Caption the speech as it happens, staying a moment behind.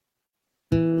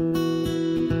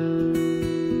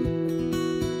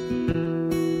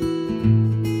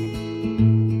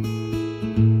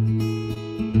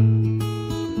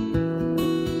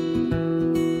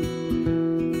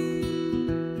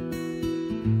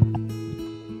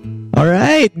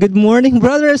Alright, good morning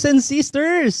brothers and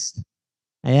sisters!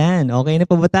 Ayan, okay na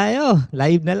po ba tayo?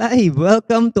 Live na live.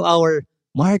 Welcome to our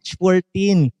March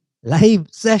 14 live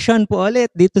session po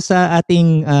ulit dito sa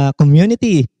ating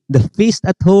community, the Feast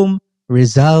at Home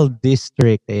Rizal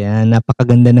District. Ayan,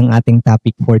 napakaganda ng ating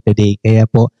topic for today. Kaya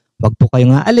po, wag po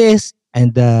kayong aalis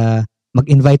and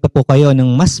mag-invite pa po kayo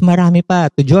ng mas marami pa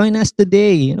to join us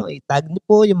today. Itag niyo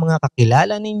po yung mga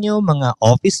kakilala ninyo, mga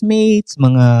office mates,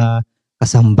 mga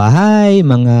kasambahay,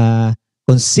 mga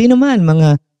kung sino man,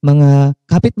 mga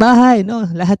kapitbahay, no?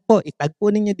 Lahat po, itag po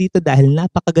ninyo dito dahil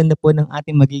napakaganda po ng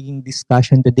ating magiging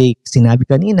discussion today. Sinabi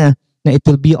kanina na it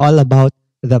will be all about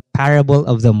the parable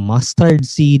of the mustard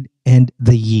seed and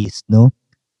the yeast, no?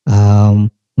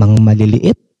 Mga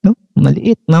maliliit, no?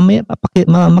 Maliit. Mamaya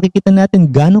makikita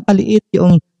natin gaano kaliit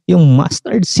yung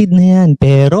mustard seed na yan,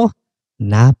 pero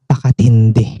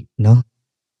napakatindi, no?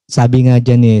 Sabi nga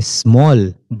diyan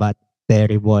small but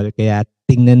terrible. Kaya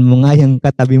tingnan mo nga yung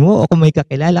katabi mo o kung may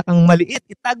kakilala kang maliit,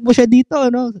 itag mo siya dito,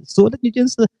 no? Sulat niyo dyan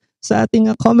sa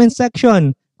ating comment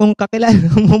section kung kakilala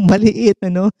mo maliit,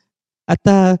 ano? At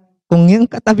kung yung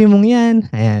katabi mong yan,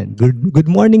 ayan, good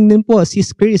morning din po,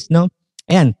 Sis Chris, no?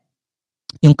 Ayan,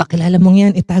 yung kakilala mong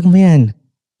yan, itag mo yan.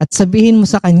 At sabihin mo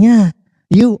sa kanya,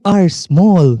 you are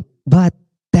small but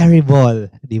terrible,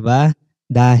 di ba?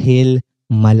 Dahil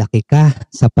malaki ka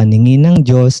sa paningin ng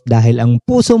Diyos dahil ang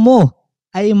puso mo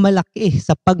ay malaki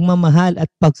sa pagmamahal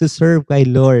at pagsuserve kay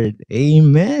Lord.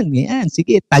 Amen. Yan.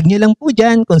 Sige, tag nyo lang po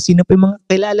dyan kung sino po yung mga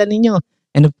kilala ninyo.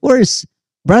 And of course,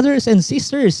 brothers and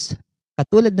sisters,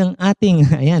 katulad ng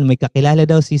ating, ayan, may kakilala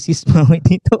daw si Sis Maui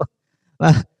dito.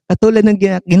 Katulad ng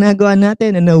ginagawa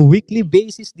natin on a weekly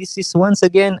basis, this is once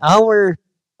again our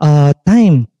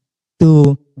time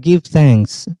to give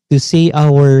thanks, to say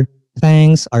our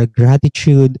thanks, our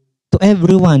gratitude to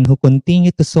everyone who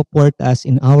continue to support us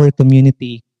in our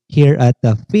community here at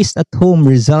the Feast at Home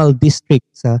Rizal District.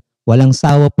 Sa walang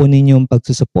sawa po ninyong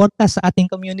pagsusuporta sa ating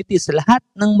community, sa lahat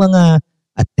ng mga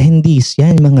attendees,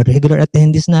 yan, mga regular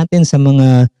attendees natin, sa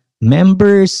mga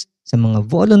members, sa mga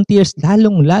volunteers,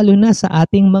 lalong-lalo na sa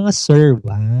ating mga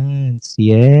servants.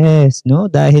 Yes, no?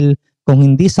 Dahil kung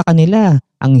hindi sa kanila,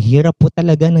 ang hirap po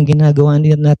talaga ng ginagawa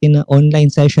natin na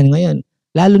online session ngayon.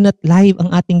 Lalo na't live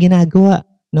ang ating ginagawa,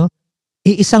 no?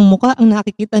 Iisang mukha ang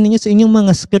nakikita ninyo sa inyong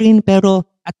mga screen pero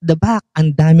at the back, ang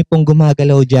dami pong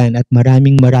gumagalaw dyan at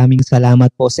maraming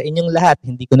salamat po sa inyong lahat.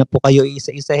 Hindi ko na po kayo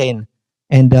isa-isahin.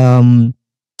 And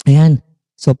ayan,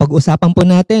 so pag-usapan po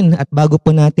natin at bago po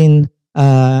natin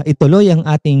ituloy ang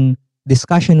ating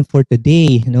discussion for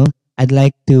today, no? I'd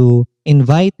like to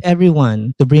invite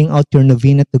everyone to bring out your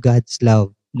novena to God's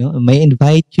love. No? I may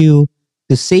invite you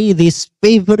to say this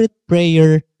favorite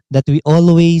prayer that we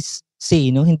always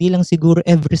say, no? Hindi lang siguro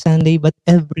every Sunday, but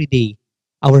every day.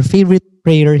 Our favorite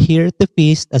prayer here at the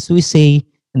feast as we say,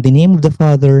 in the name of the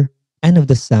Father, and of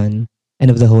the Son, and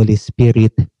of the Holy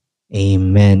Spirit.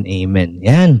 Amen. Amen.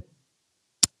 Yan.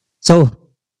 So,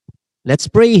 let's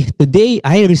pray. Today,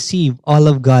 I receive all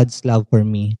of God's love for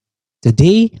me.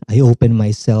 Today, I open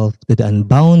myself to the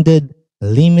unbounded,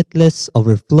 limitless,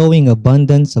 overflowing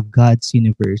abundance of God's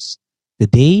universe.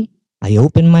 Today, I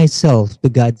open myself to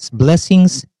God's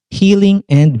blessings, healing,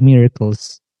 and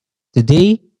miracles.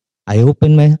 Today, I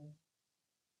open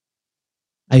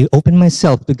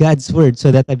myself to God's word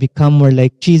so that I become more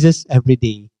like Jesus every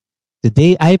day.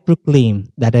 Today, I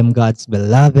proclaim that I'm God's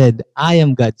beloved, I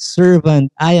am God's servant,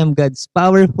 I am God's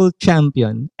powerful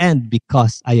champion, and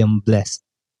because I am blessed,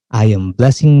 I am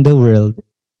blessing the world.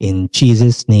 In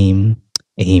Jesus' name,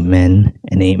 amen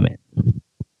and amen.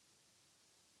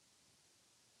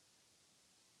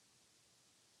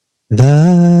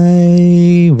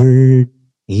 Thy word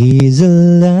is a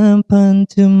lamp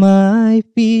unto my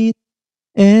feet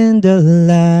and a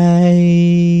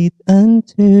light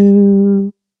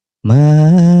unto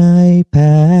my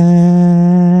path.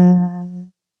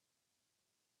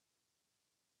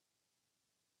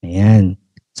 Ayan.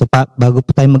 So bago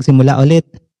po tayo magsimula ulit,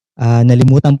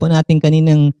 nalimutan po natin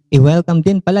kaninang i-welcome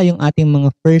din pala yung ating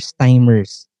mga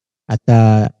first-timers. At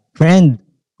friend,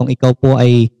 kung ikaw po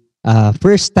ay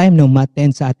first time nung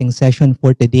ma-attend sa ating session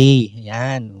for today.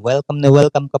 Ayan, welcome na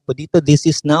welcome ka po dito. This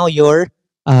is now your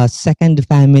second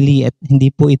family at hindi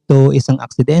po ito isang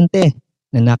aksidente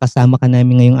na nakasama ka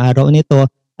namin ngayong araw nito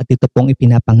at ito pong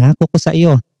ipinapangako ko sa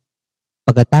iyo.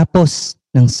 Pagkatapos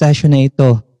ng session na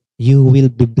ito, you will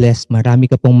be blessed. Marami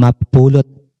ka pong mapupulot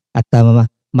at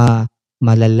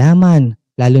malalaman,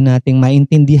 lalo nating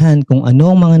maintindihan kung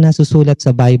ano ang mga nasusulat sa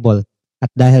Bible.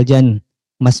 At dahil dyan,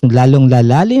 mas lalong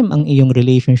lalalim ang iyong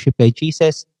relationship kay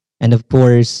Jesus. And of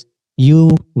course,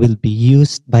 you will be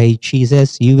used by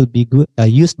Jesus. You will be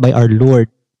used by our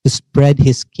Lord to spread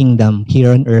His kingdom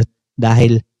here on earth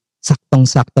dahil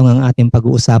saktong-saktong ang ating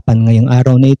pag-uusapan ngayong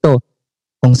araw na ito.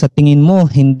 Kung sa tingin mo,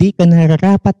 hindi ka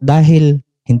nararapat dahil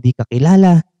hindi ka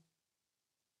kilala,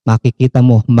 makikita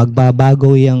mo,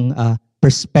 magbabago yung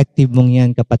perspective mong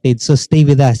yan, kapatid. So stay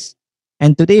with us.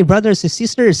 And today, brothers and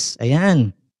sisters,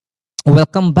 ayan,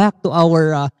 welcome back to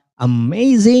our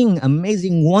amazing,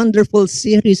 wonderful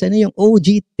series. Ano yung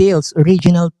OG Tales,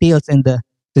 Original Tales. And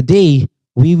today,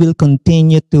 we will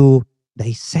continue to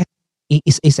dissect.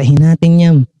 Iisa-isahin natin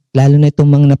yan. Lalo na itong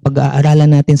mga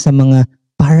napag-aaralan natin sa mga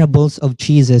parables of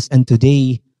Jesus. And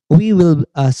today, we will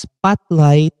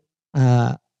spotlight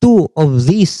two of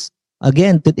these.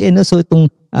 Again, today, no? So itong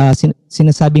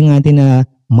sinasabi natin na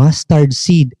mustard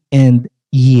seed and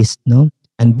yeast. No?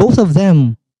 And both of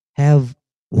them have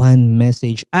one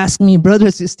message. Ask me,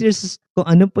 brothers and sisters, kung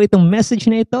ano po itong message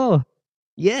na ito.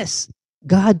 Yes,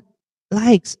 God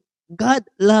likes, God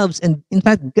loves, and in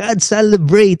fact, God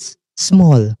celebrates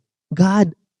small.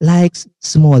 God likes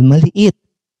small, maliit.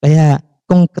 Kaya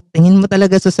kung tingin mo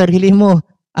talaga sa sarili mo,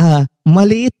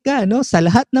 maliit ka, no? Sa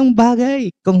lahat ng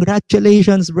bagay.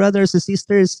 Congratulations, brothers and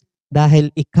sisters,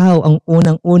 dahil ikaw ang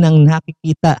unang-unang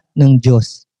nakikita ng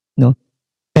Diyos, no?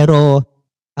 Pero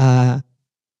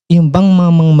yung bang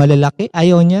mga malalaki,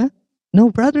 ayaw niya? No,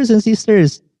 brothers and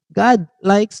sisters, God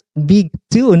likes big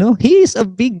too, no? He is a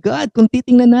big God. Kung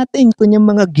titingnan natin kanyang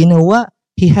mga ginawa,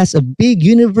 He has a big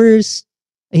universe.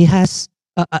 He has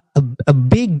a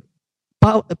big,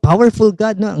 powerful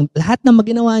God. No? Lahat ng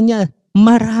maginawa niya,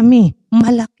 marami,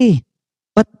 malaki.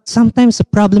 But sometimes the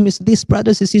problem is this,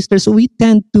 brothers and sisters, we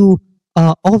tend to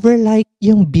overlike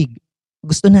yung big.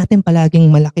 Gusto natin palaging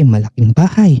malaking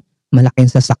bahay, malaking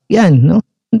sasakyan. No?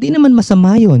 Hindi naman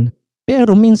masama yun.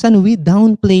 Pero minsan we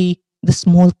downplay the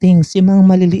small things, yung mga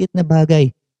maliliit na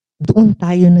bagay. Doon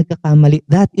tayo nagkakamali.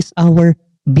 That is our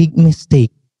big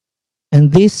mistake.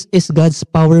 And this is God's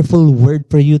powerful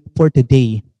word for you for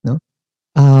today. No?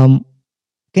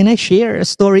 Can I share a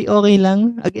story? Okay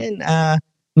lang. Again,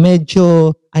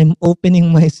 medyo I'm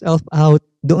opening myself out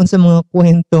doon sa mga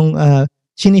kwentong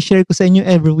sinishare ko sa inyo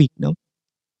every week. No?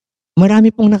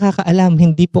 Marami pong nakakaalam.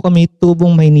 Hindi po kami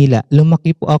tubong Maynila.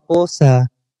 Lumaki po ako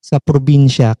sa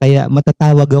probinsya. Kaya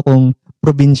matatawag akong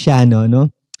probinsyano. No?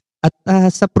 At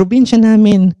sa probinsya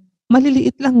namin,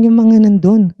 maliliit lang yung mga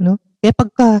nandun. No? Kaya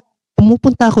pagka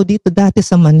pumupunta ako dito dati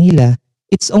sa Manila,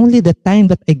 it's only the time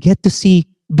that I get to see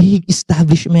big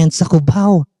establishments sa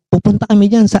Cubao. Pupunta kami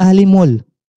dyan sa Ali Mall.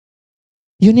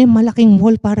 Yun yung malaking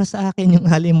mall para sa akin, yung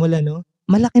Ali Mall, ano?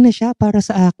 Malaki na siya para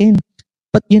sa akin.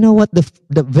 But you know what?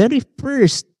 The very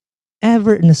first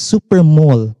ever na super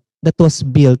mall that was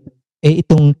built,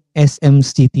 itong SM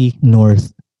City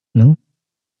North. No?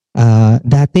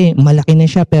 Dati, malaki na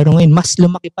siya, pero ngayon, mas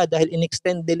lumaki pa dahil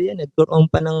in-extend nila yan. Nagkaroon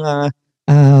pa ng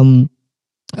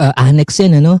annex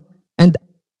yan, ano? And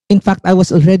in fact, I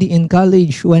was already in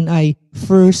college when I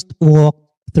first walked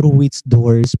through its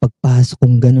doors. Pagpasok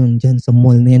kong ganun dyan sa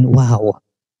mall na yan, wow!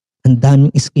 Ang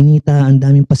daming iskinita, ang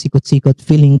daming pasikot-sikot.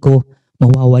 Feeling ko,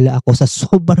 mawawala ako sa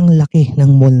sobrang laki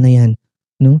ng mall na yan.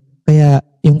 No? Kaya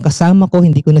yung kasama ko,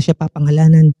 hindi ko na siya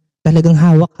papangalanan. Talagang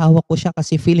hawak-hawak ko siya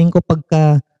kasi feeling ko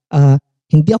pagka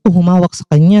hindi ako humawak sa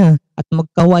kanya at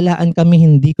magkawalaan kami,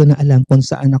 hindi ko na alam kung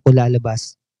saan ako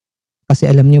lalabas. Kasi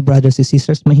alam niyo, brothers and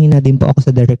sisters, mahina din po ako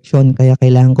sa direksyon, kaya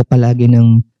kailangan ko palagi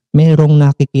ng merong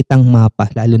nakikitang mapa,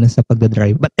 lalo na sa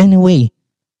pagdadrive. But anyway,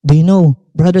 do you know,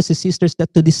 brothers and sisters,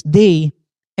 that to this day,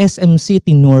 SM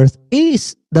City North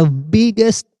is the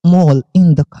biggest mall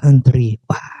in the country.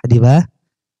 Wow, di ba?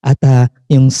 At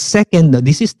yung second,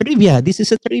 this is a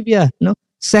trivia, no?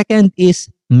 Second is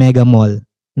Mega Mall,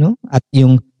 no? At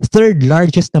yung third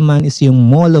largest naman is yung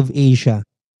Mall of Asia.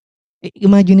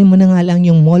 Imagine mo na nga lang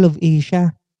yung Mall of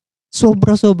Asia.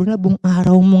 Sobra-sobra na buong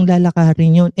araw mong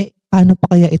lalakarin yun. Paano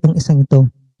pa kaya itong isang ito?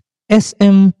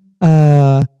 SM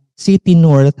City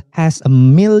North has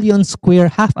 1,000,000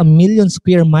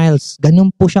 square miles.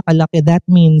 Ganun po siya kalaki. That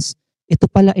means, ito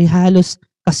pala ay halos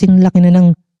kasing laki na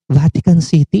ng Vatican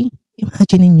City.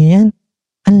 Imagine niyo yan.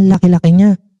 Ang laki-laki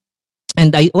niya.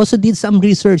 And I also did some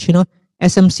research, you know.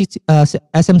 SM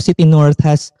City North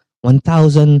has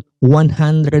 1,100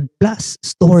 plus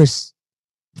stores,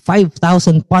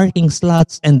 5,000 parking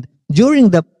slots, and during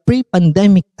the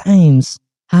pre-pandemic times,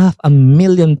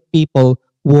 500,000 people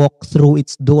walk through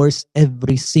its doors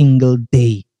every single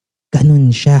day. Ganun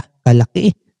siya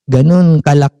kalaki. Ganun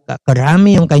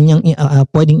karami yung kanyang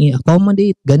pwedeng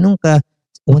i-accommodate. Ganun ka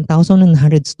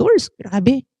 1,100 stores.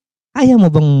 Grabe. Kaya mo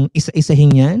bang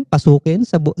isa-isahin yan? Pasukin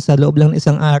sa loob lang ng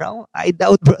isang araw? I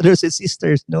doubt, brothers and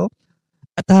sisters, no?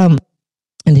 At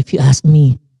and if you ask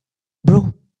me,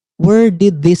 bro, where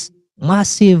did this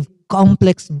massive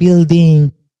complex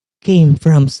building came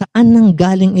from? Saan nang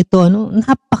galing ito? Ano?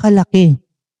 Napakalaki.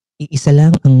 Iisa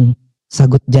lang ang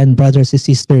sagot dyan, brothers and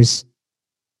sisters.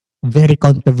 Very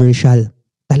controversial.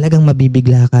 Talagang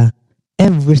mabibigla ka.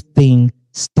 Everything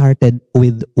started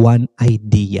with one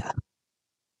idea.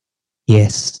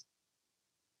 Yes.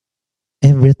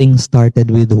 Everything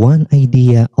started with one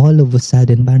idea. All of a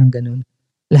sudden, parang ganun.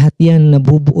 Lahat yan,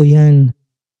 nabubuo yan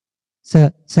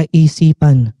sa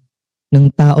isipan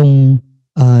ng taong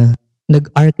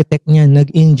nag-architect niyan,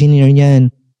 nag-engineer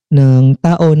niyan, ng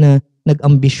tao na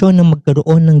nag-ambisyon na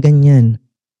magkaroon ng ganyan.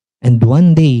 And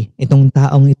one day, itong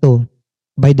taong ito,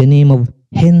 by the name of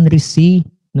Henry C.,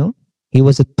 no? He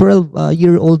was a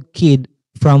 12-year-old kid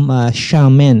from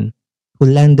Xiamen who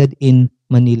landed in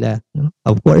Manila, no?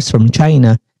 Of course, from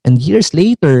China. And years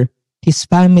later, his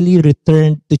family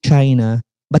returned to China,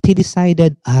 but he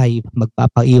decided,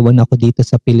 magpapaiwan ako dito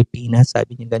sa Pilipinas,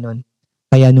 sabi niya ganun.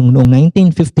 Kaya noong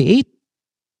 1958,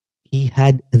 he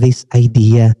had this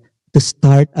idea to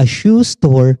start a shoe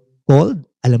store called,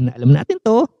 alam natin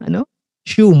to,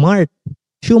 Shoe Mart.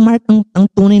 Shoe Mart ang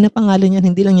tunay na pangalan niyan,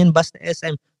 hindi lang yan basta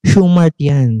SM. Shoe Mart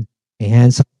yan.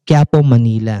 Ayan, sa Quiapo,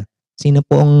 Manila. Sino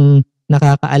po ang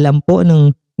nakakaalam po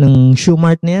ng Shoe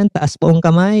Mart na yan? Taas po ang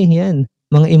kamay. Yan.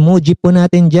 Mga emoji po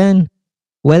natin dyan.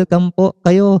 Welcome po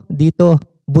kayo dito.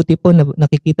 Buti po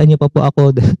nakikita niyo pa po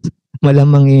ako.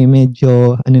 Malamang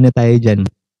medyo na tayo dyan.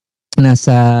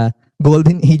 Nasa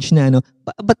golden age na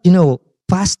But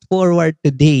fast forward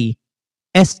today,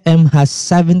 SM has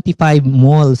 75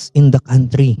 malls in the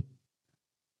country.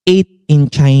 8 in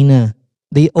China.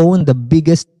 They own the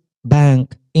biggest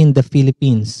bank in the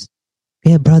Philippines.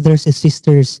 Kaya brothers and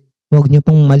sisters, huwag niyo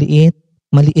pong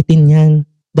maliitin yan.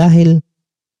 Dahil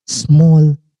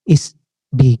small is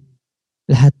big.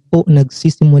 Lahat po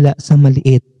nagsisimula sa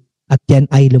maliit at yan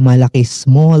ay lumalaki.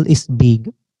 Small is big.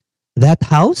 That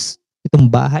house, itong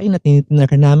bahay na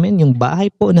tinitirhan namin, yung bahay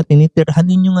po na tinitirhan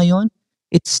ninyo ngayon,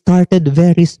 it started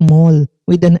very small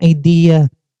with an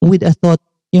idea, with a thought.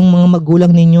 Yung mga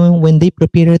magulang ninyo, when they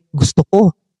prepare it, gusto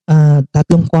ko 3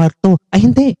 kwarto. Ay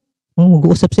hindi.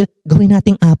 Mag-uusap sila, gawin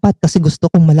nating 4 kasi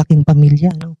gusto kong malaking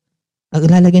pamilya. No?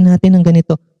 Lalagyan natin ng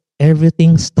ganito.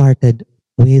 Everything started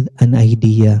with an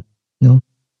idea. No?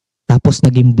 Tapos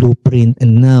naging blueprint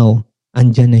and now,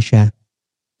 andyan na siya.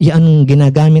 Yan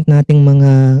ginagamit nating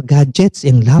mga gadgets,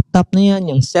 yung laptop na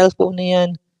yan, yung cellphone na yan.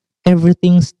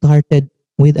 Everything started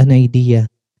with an idea.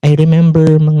 I remember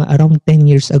mga around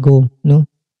 10 years ago, no?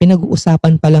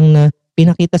 Pinag-uusapan pa lang na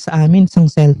pinakita sa amin isang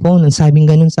cellphone. Ang sabing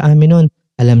ganun sa amin noon,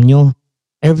 alam nyo,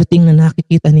 everything na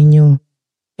nakikita ninyo,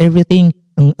 everything,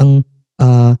 ang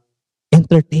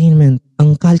entertainment,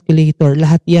 ang calculator,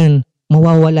 lahat yan,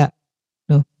 mawawala.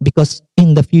 No? Because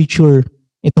in the future,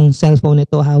 itong cellphone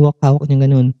ito, hawak-hawak niya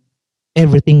ganun,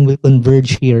 everything will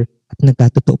converge here. At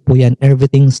nagkatotoo po yan.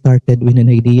 Everything started with an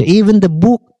idea. Even the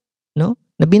book, no?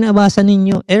 Na binabasa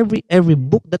ninyo, every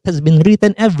book that has been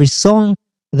written, every song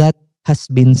that has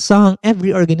been sung,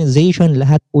 every organization,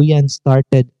 lahat po yan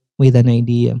started with an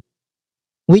idea.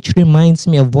 Which reminds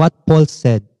me of what Paul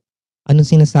said.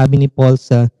 Anong sinasabi ni Paul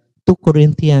sa 2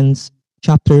 Corinthians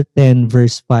chapter 10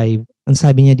 verse 5? Ang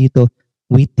sabi niya dito,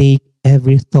 we take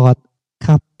every thought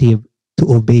captive to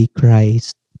obey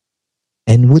Christ.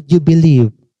 And would you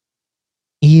believe,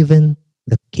 even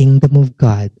the kingdom of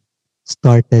God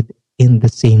started in the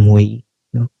same way.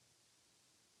 No?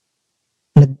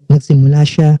 Nagsimula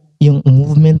siya, yung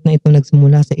movement na ito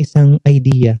nagsimula sa isang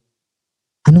idea.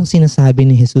 Anong sinasabi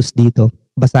ni Jesus dito?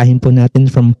 Basahin po natin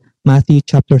from Matthew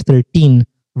chapter 13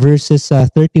 verses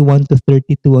 31 to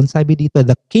 32. Ang sabi dito,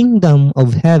 the kingdom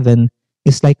of heaven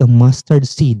is like a mustard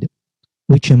seed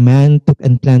which a man took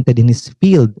and planted in his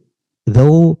field.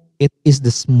 Though it is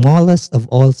the smallest of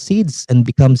all seeds and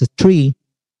becomes a tree,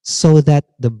 so that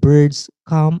the birds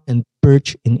come and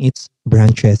perch in its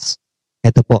branches.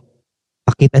 Ito po,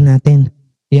 pakita natin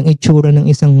yung itsura ng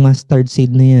isang mustard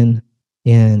seed na yan.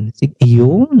 Yan. Sige,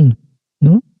 ayun.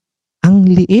 No? Ang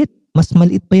liit. Mas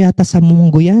maliit pa yata sa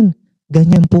munggo yan.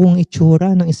 Ganyan po ang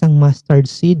itsura ng isang mustard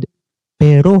seed.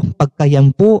 Pero pagka yan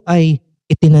po ay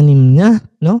itinanim na,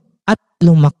 no? At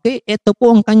lumaki, ito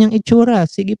po ang kanyang itsura.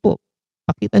 Sige po,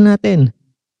 pakita natin.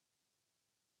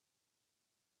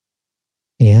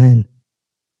 Ayan.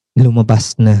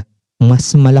 Lumabas na. Mas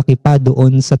malaki pa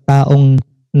doon sa taong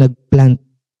nagplant.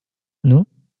 No?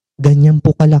 Ganyan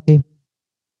po kalaki.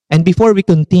 And before we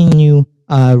continue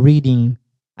reading,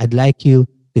 I'd like you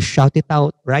to shout it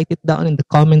out, write it down in the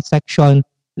comment section.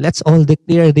 Let's all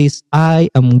declare this, I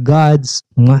am God's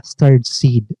mustard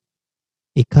seed.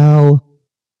 Ikaw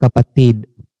kapatid,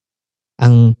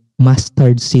 ang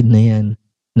mustard seed na yan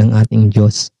ng ating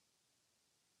Diyos.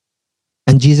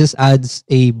 And Jesus adds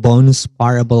a bonus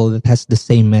parable that has the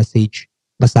same message.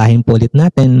 Basahin po ulit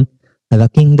natin. The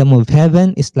kingdom of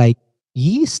heaven is like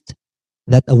yeast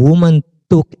that a woman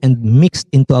took and mixed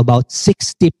into about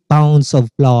 60 pounds of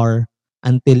flour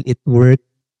until it worked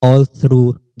all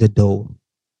through the dough.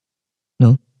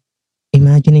 No?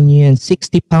 Imagine niyo yan,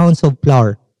 60 pounds of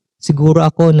flour. Siguro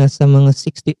ako nasa mga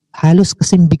 60, halos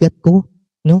kasing bigat ko,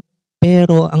 no?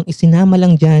 Pero ang isinama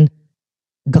lang diyan,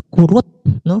 gakurot,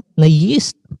 no? Na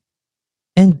yeast.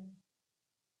 And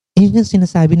yun yung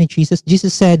sinasabi ni Jesus.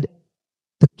 Jesus said,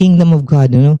 the kingdom of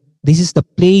God, this is the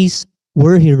place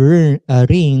where He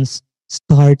reigns,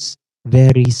 starts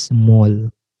very small.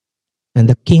 And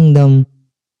the kingdom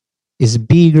is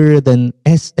bigger than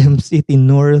SM City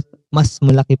North. Mas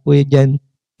malaki po yan.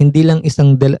 Hindi lang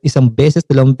isang beses,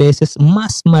 dalawang beses,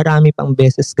 mas marami pang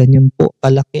beses. Ganyan po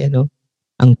kalaki,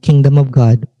 ang kingdom of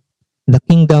God. The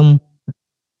kingdom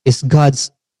is God's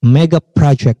mega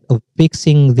project of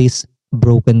fixing this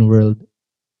broken world.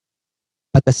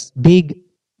 But as big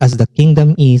as the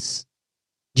kingdom is,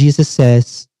 Jesus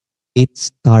says, it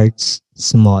starts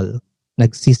small.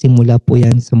 Nagsisimula po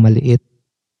yan sa maliit.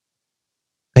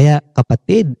 Kaya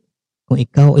kapatid, kung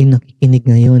ikaw ay nakikinig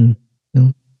ngayon,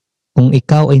 kung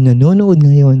ikaw ay nanonood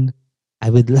ngayon,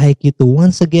 I would like you to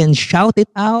once again shout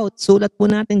it out. Sulat po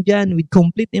natin dyan with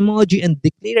complete emoji and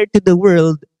declare to the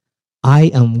world,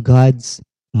 I am God's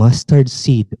mustard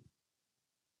seed.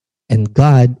 And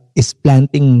God is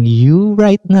planting you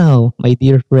right now, my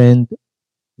dear friend,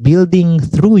 building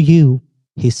through you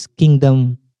His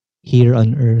kingdom here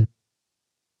on earth.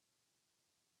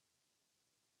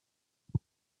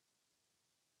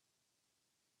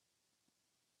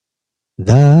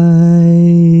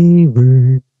 Thy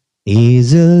word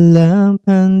is a lamp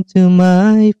unto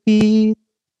my feet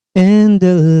and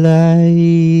a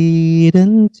light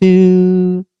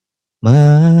unto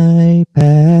my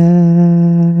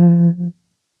path.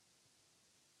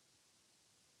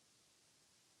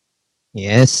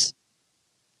 Yes.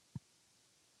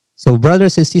 So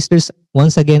brothers and sisters,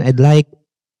 once again, I'd like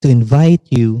to invite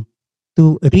you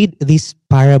to read this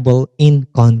parable in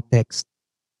context.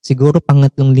 Siguro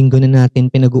pangatlong linggo na natin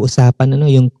pinag-uusapan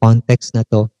yung context na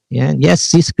to. Yan. Yes,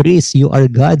 Sis Chris, you are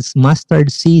God's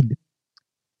mustard seed.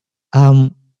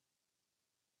 Kung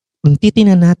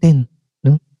titingnan natin,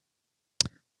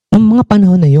 ang mga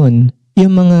panahon na yon,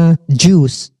 yung mga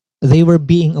Jews, they were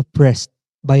being oppressed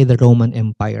by the Roman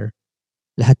Empire.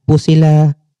 Lahat po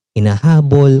sila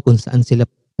inahabol, kung saan sila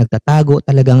nagtatago,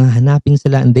 talagang hanapin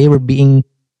sila, and they were being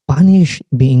punished,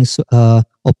 being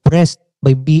oppressed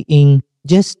by being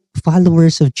just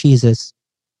followers of Jesus.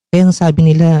 Kaya ang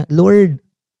sabi nila, Lord,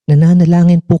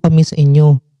 nananalangin po kami sa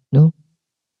inyo.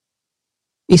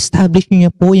 Establish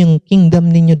niyo po yung kingdom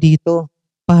ninyo dito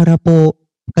para po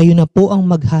kayo na po ang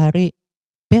maghari.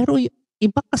 Pero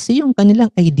iba kasi yung kanilang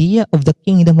idea of the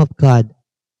kingdom of God.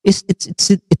 It's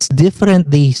different.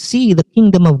 They see the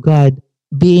kingdom of God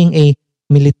being a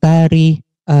military,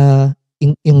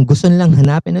 yung gusto nilang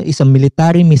hanapin, is a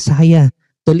military messiah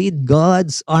to lead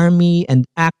God's army and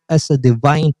act as a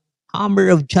divine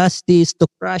hammer of justice to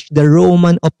crush the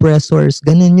Roman oppressors.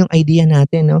 Ganun yung idea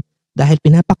natin, Dahil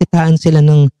pinapakitaan sila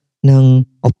ng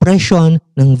oppression,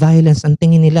 ng violence, ang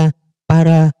tingin nila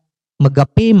para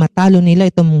magapi, matalo nila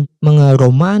itong mga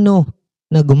Romano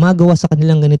na gumagawa sa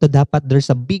kanilang ganito. Dapat there's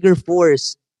a bigger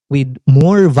force with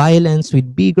more violence,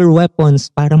 with bigger weapons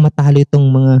para matalo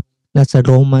itong mga nasa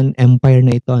Roman Empire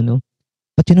na ito,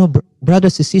 But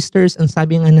brothers and sisters, ang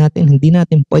sabi nga natin, hindi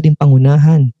natin pwedeng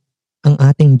pangunahan ang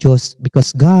ating Diyos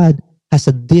because God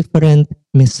has a different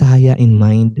Messiah in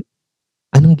mind.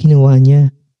 Anong ginawa niya?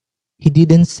 He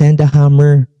didn't send a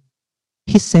hammer.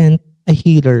 He sent a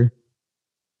healer.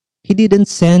 He didn't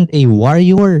send a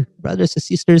warrior. Brothers and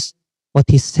sisters,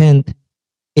 what He sent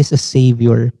is a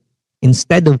Savior.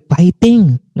 Instead of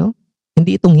fighting,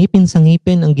 hindi itong ngipin sa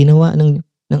ngipin ang ginawa ng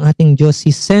ating Diyos.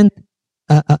 He sent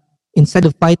instead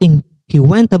of fighting, He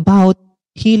went about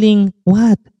healing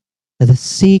what? The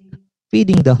sick,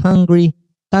 feeding the hungry,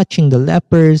 touching the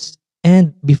lepers,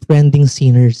 and befriending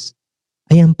sinners.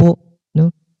 Ayan po,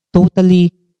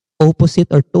 totally opposite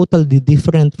or totally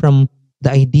different from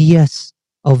the ideas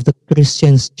of the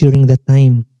Christians during that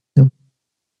time,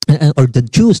 or the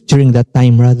Jews during that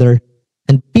time rather.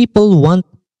 And people want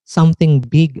something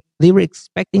big. They were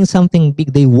expecting something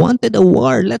big. They wanted a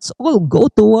war. Let's all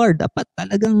go to war. Dapat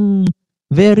talagang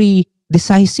very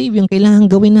decisive yung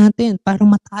kailangan gawin natin para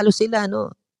matalo sila,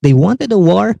 They wanted a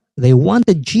war. They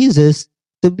wanted Jesus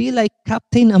to be like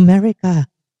Captain America,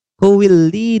 who will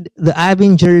lead the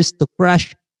Avengers to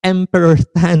crush Emperor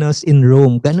Thanos in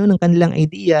Rome. Ganun ang kanilang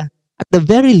idea. At the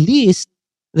very least,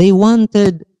 they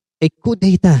wanted a coup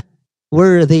d'etat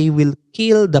where they will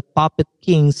kill the puppet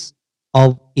kings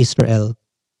of Israel.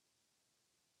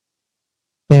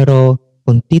 Pero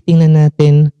kung titingnan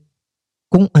natin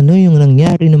kung ano yung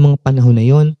nangyari ng mga panahon na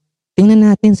yon, tingnan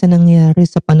natin sa nangyari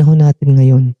sa panahon natin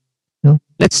ngayon. No?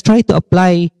 Let's try to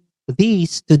apply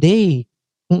these today.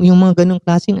 Kung yung mga ganong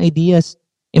klaseng ideas,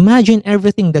 imagine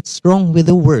everything that's wrong with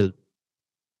the world.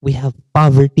 We have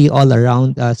poverty all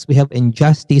around us. We have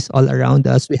injustice all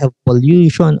around us. We have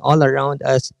pollution all around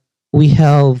us. We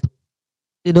have,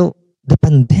 the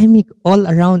pandemic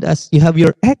all around us. You have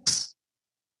your ex.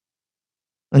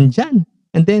 Andyan.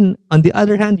 And then, on the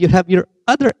other hand, you have your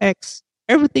other ex.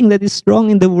 Everything that is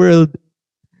wrong in the world.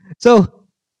 So,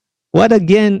 what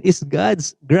again is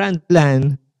God's grand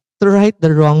plan to right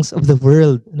the wrongs of the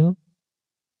world?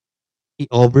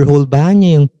 I-overhaul ba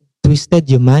niya yung twisted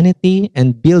humanity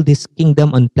and build His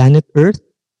kingdom on planet Earth?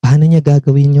 Paano niya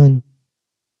gagawin yun?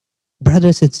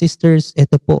 Brothers and sisters,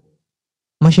 ito po,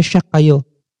 masyasyak kayo.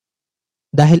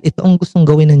 Dahil ito ang gustong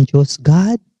gawin ng Diyos.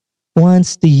 God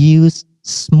wants to use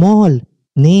small,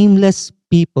 nameless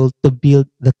people to build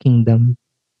the kingdom.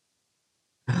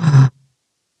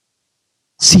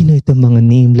 Sino itong mga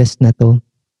nameless na to?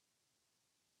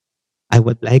 I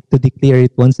would like to declare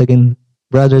it once again,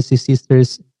 brothers and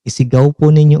sisters, isigaw po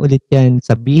ninyo ulit yan.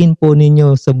 Sabihin po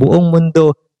ninyo sa buong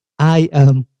mundo, I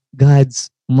am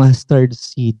God's mustard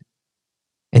seed.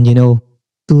 And 2,000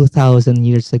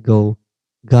 years ago,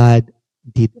 God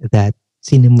did that.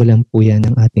 Sinimulan po yan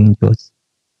ng ating Diyos.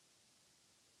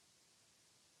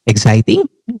 Exciting?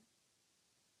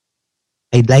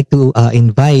 I'd like to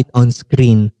invite on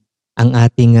screen ang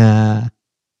ating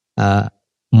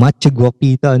macho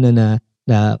guapito na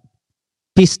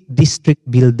Peace District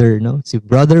Builder, si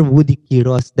Brother Woody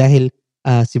Quiros. Dahil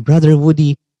si Brother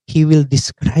Woody, he will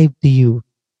describe to you,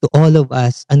 to all of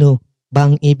us, ano ba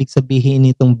ang ibig sabihin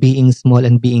nitong being small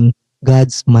and being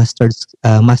God's mustard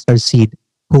seed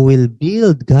who will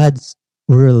build God's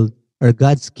world or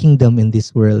God's kingdom in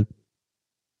this world.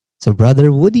 So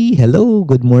Brother Woody, hello,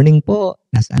 good morning po.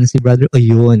 Nasaan si Brother?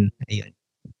 Ayun.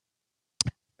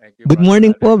 Thank you, Good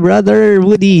morning po, Brother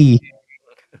Woody.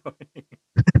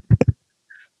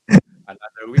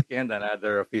 Another weekend,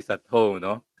 another feast at home,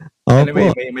 no? Opo. Anyway,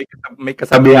 may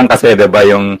kasabihan kasi, diba,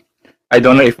 yung, I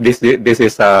don't know if this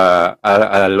is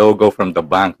a logo from the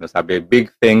bank, no? Sabi,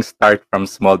 big things start from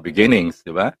small beginnings,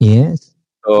 diba? Yes.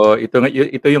 So, ito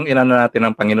yung inano natin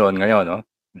ng Panginoon ngayon, no?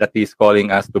 That He's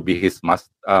calling us to be His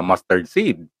mustard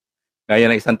seed.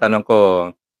 Ngayon, isang tanong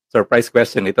ko, surprise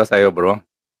question ito sa'yo, bro.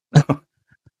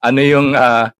 Ano yung,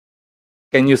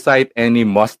 can you cite any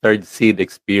mustard seed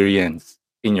experience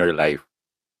in your life?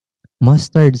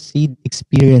 Mustard seed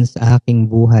experience sa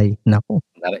aking buhay. Nako,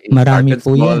 It marami started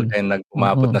po small yan. and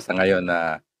nag-umabot na sa ngayon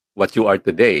na what you are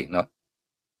today, no?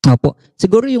 Opo.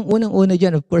 Siguro yung unang-una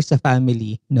dyan, of course, sa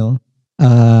family, no?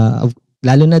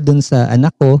 Lalo na dun sa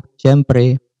anak ko,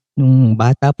 syempre, nung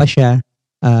bata pa siya,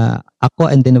 ako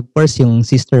and then of course yung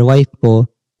sister wife ko,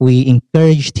 we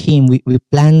encouraged him, we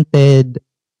planted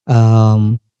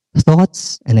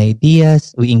thoughts and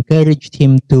ideas, we encouraged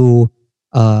him to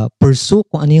pursue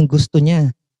kung ano yung gusto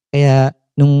niya. Kaya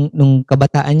nung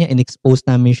kabataan niya, in-expose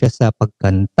namin siya sa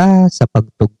pagkanta, sa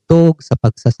pagtugtog, sa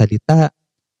pagsasalita,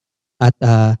 at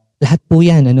lahat po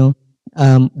yan,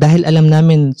 dahil alam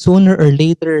namin sooner or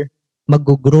later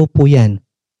mag-grow po yan.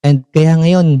 And kaya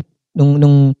ngayon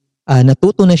nung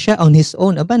natuto na siya on his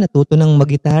own, natuto ng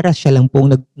maggitara, siya lang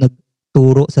pong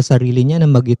nagturo sa sarili niya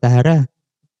ng maggitara.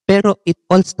 Pero it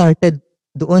all started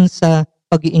doon sa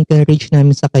pag-i-encourage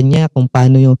namin sa kanya kung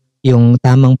paano yung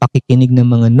tamang pakikinig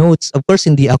ng mga notes. Of course,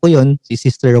 hindi ako yon, si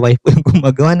sister wife ko yung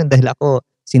gumagawa nun dahil ako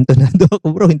sintonado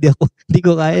ako, bro, hindi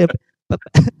ko kaya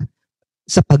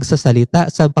sa pagsasalita,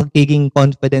 sa pagiging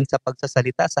confident sa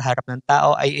pagsasalita sa harap ng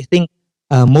tao. I think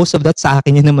most of that sa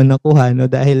akin yun naman nakuha, no?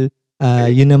 Dahil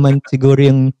yun naman siguro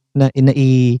yung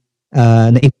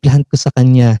na-plant ko sa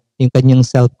kanya, yung kanyang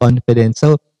self-confidence.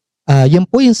 So, yun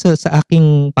po yung sa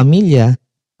aking pamilya.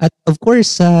 At of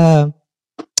course, sa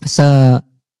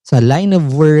line of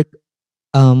work,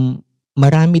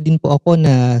 marami din po ako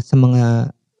na sa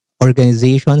mga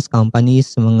organizations,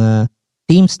 companies, sa mga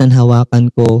teams na hawakan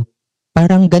ko.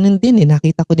 Parang ganun din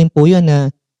nakita ko din po yun na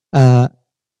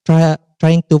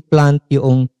trying to plant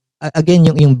yung again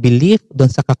yung belief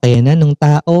doon sa kakayanan ng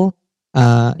tao,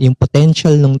 yung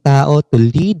potential ng tao to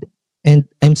lead. And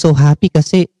I'm so happy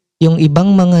kasi yung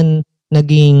ibang mga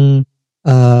naging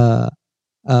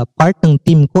part ng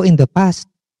team ko in the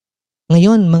past,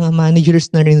 Ngayon, mga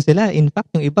managers na rin sila. In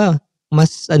fact, yung iba,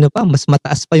 mas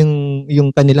mataas pa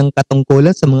yung kanilang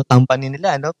katungkulan sa mga company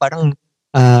nila, no? Parang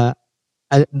ah,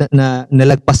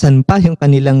 nalagpasan pa yung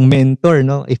kanilang mentor,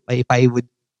 no? If I would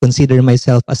consider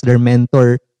myself as their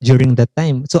mentor during that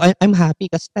time. So I'm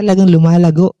happy kasi talagang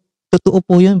lumalago. Totoo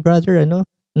po 'yun, brother, ano,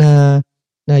 na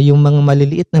yung mga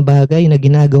maliliit na bagay na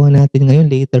ginagawa natin ngayon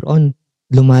later on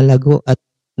lumalago at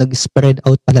nag-spread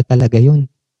out pala talaga 'yun.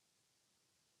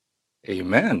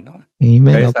 Amen, no? Amen,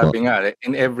 Kaya opo. sabi nga,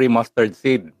 in every mustard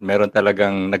seed, meron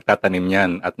talagang nagtatanim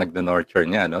niyan at nagno-nurture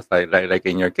niya, no? Like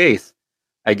in your case,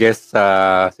 I guess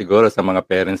siguro sa mga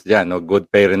parents diyan, no, good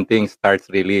parenting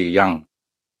starts really young,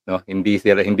 no? Hindi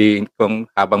kung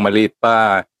habang maliit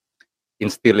pa,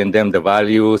 instill in them the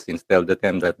values, instill the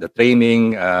them that the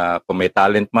training, kung may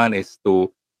talent man is to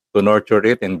nurture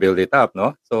it and build it up,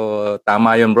 no? So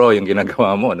tama 'yun, bro, yung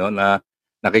ginagawa mo, no, na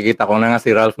nakikita ko na nga si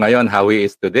Ralph ngayon how he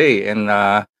is today, and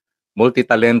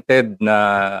multi-talented na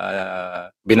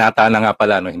binata na nga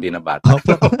pala, no, hindi na bata.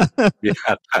 Opo.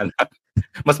 Binata na.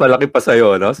 Mas malaki pa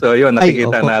sa'yo, no? So yun, Ay,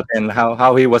 nakikita opo. natin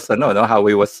how he was ano, no, how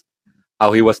he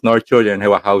was nurtured and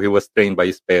how he was trained by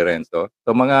his parents, no?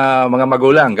 So mga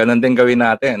magulang, ganun din gawin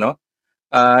natin, no?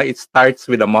 It starts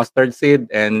with a mustard seed,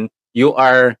 and you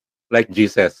are like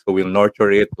Jesus, who will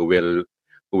nurture it, who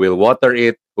will water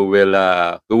it, who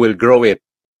will grow it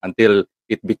until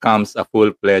it becomes a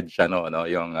full-fledged ano, no,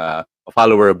 yung a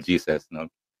follower of Jesus, no.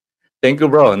 Thank you,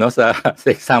 bro, no, sa sa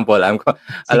example. Alam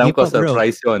Sige ko po, bro.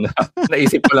 surprise 'yun.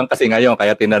 Naisip ko lang kasi ngayon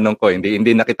kaya tinanong ko,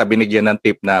 hindi na kita binigyan ng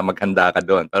tip na maghanda ka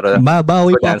doon. Pero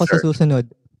Babawi good po ako sa answer. susunod.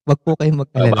 Wag po kayong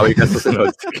mag-alala. Babawi ka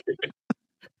susunod.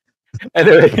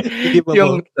 Anyway, Sige pa po.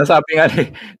 yung nasabi nga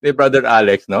ni Brother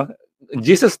Alex, no?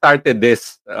 Jesus started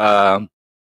this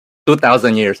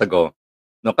 2,000 years ago.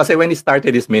 No, kasi when he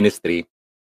started his ministry,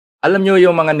 alam niyo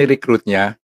yung mga ni-recruit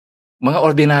niya, mga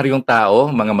ordinaryong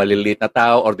tao, mga maliliit na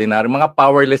tao, ordinary, mga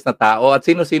powerless na tao, at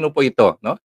sino-sino po ito,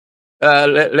 no?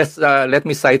 Let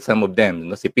me cite some of them,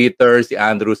 no? Si Peter, si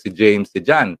Andrew, si James, si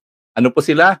John. Ano po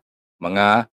sila?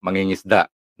 Mga mangingisda,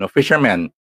 no? Fishermen.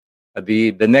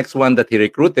 The next one that he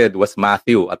recruited was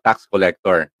Matthew, a tax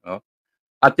collector, no?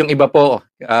 At yung iba po,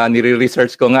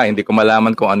 nire-research ko nga, hindi ko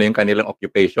malaman kung ano yung kanilang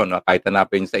occupation, no? Kahit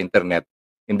hanapin sa internet,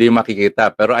 hindi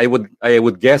makikita. Pero I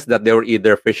would guess that they were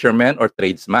either fishermen or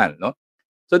tradesmen, no?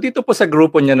 So dito po sa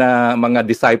grupo niya na mga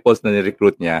disciples na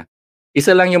ni-recruit niya,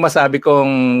 isa lang yung masabi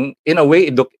kong in a way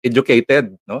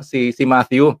educated, no? Si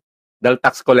Matthew, dahil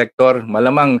tax collector,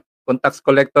 malamang kung tax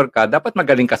collector ka, dapat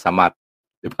magaling ka sa math,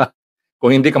 di ba?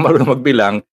 Kung hindi ka marunong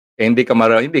magbilang, hindi ka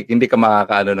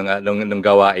makakaano ng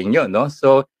gawain 'yon, no?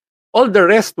 So all the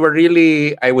rest were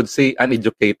really, I would say,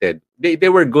 uneducated. They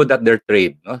were good at their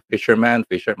trade, no?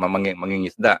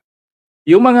 Mangingisda.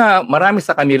 Yung mga marami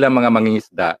sa kanila mga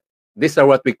mangingisda, these are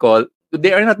what we call,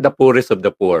 they are not the poorest of the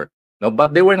poor, no?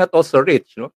 But they were not also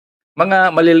rich, no?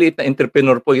 Mga maliliit na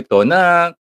entrepreneur po ito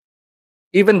na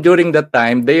even during that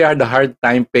time, they had a hard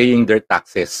time paying their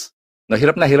taxes. No,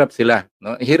 hirap na hirap sila,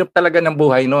 no? Hirap talaga ng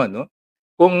buhay noon, no?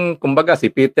 Kung kumbaga si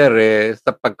Peter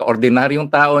sa pagka-ordinaryong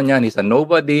tao niyan, he's a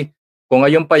nobody. Kung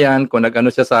ngayon pa yan, kung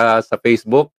nag-ano siya sa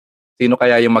Facebook, sino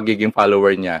kaya yung magiging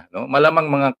follower niya, no? Malamang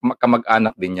mga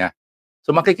kamag-anak din niya.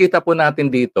 So makikita po natin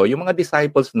dito, yung mga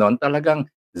disciples noon talagang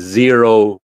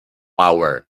zero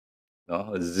power,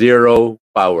 no? Zero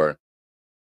power.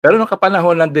 Pero nung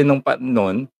kapanahonan din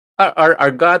noon, our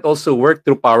God also worked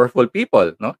through powerful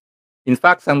people, no? In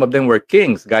fact, some of them were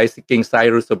kings, guys. Si King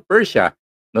Cyrus of Persia,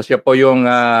 no, siya po yung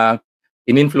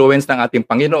in-influence ng ating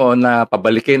Panginoon na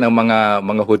pabalikin ang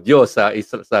mga Hudyo sa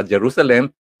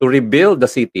Jerusalem to rebuild the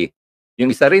city.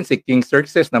 Yung isa rin si King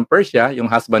Xerxes ng Persia, yung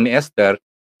husband ni Esther,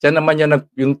 siya naman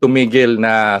yung tumigil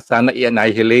na sana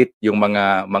i-annihilate yung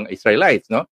mga Israelites,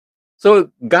 no? So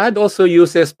God also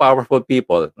uses powerful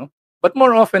people, no? But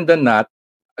more often than not,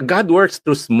 God works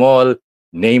through small,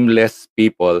 nameless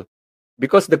people,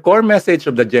 because the core message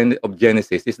of of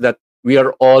Genesis is that we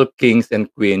are all kings and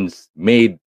queens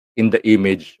made in the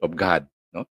image of God,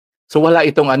 no? So wala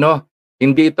itong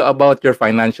hindi ito about your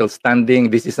financial standing.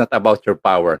 This is not about your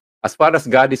power. As far as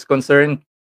God is concerned,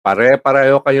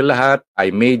 pare-pareho kayo lahat.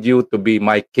 I made you to be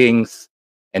my kings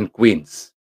and queens.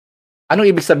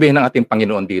 Anong ibig sabihin ng ating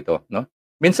Panginoon dito, no?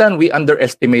 Minsan we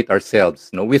underestimate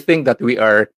ourselves, no? We think that we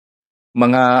are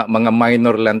mga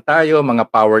minor lang tayo,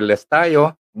 mga powerless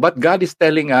tayo, but God is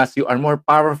telling us you are more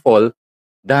powerful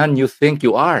than you think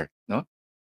you are, no?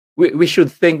 We should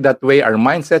think that way. Our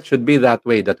mindset should be that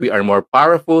way, that we are more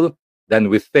powerful than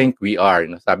we think we are,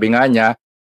 no? Sabi nga niya,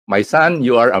 my son,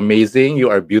 you are amazing,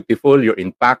 you are beautiful, you're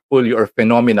impactful, you are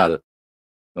phenomenal.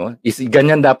 no?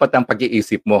 Ganyan dapat ang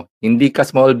pag-iisip mo. Hindi ka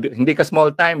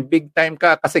small time, big time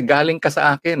ka kasi galing ka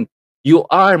sa akin. You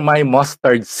are my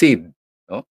mustard seed,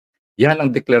 no? Yan ang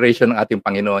declaration ng ating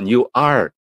Panginoon. You are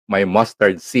my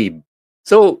mustard seed.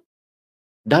 So,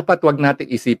 dapat wag natin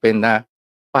isipin na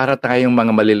para tayong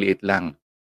mga maliliit lang.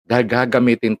 Dahil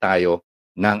gagamitin tayo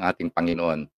ng ating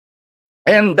Panginoon.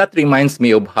 And that reminds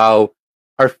me of how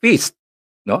our feast,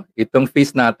 no? Itong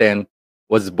feast natin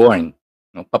was born.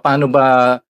 No? Paano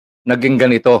ba naging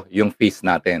ganito yung feast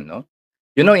natin, no?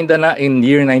 You know, in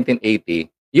year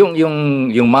 1980,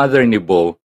 yung mother ni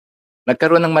Bo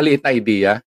nagkaroon ng maliit na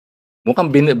idea.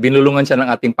 Mukhang binulungan siya ng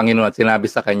ating Panginoon at sinabi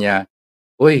sa kanya,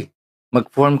 "Uy,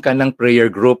 mag-form ka ng prayer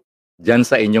group diyan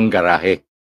sa inyong garahe."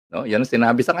 No? Yan ang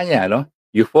sinabi sa kanya, no?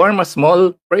 You form a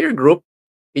small prayer group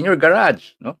in your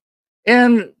garage, no?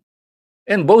 And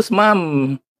Bo's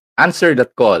mom answered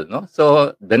that call, no?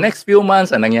 So, the next few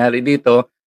months, ang nangyari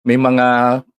dito, may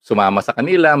mga sumama sa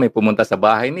kanila, may pumunta sa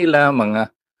bahay nila,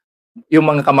 yung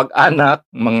mga kamag-anak,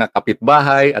 mga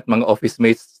kapitbahay at mga office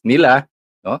mates nila,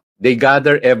 no? They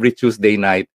gather every Tuesday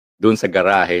night doon sa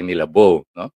garahe nila Bo,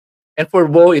 no? And for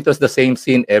Bo, it was the same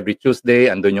scene every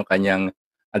Tuesday. Andun yung kanyang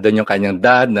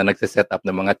dad na nagse-set up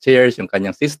ng mga chairs, yung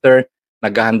kanyang sister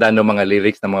naghahanda ng mga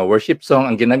lyrics ng mga worship song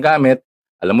ang ginagamit.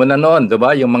 Alam mo na noon, 'di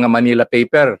ba? Yung mga Manila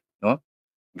paper, no?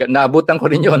 Naabutan ko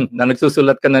rin 'yon na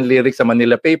nagsusulat ka ng lyrics sa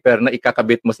Manila paper na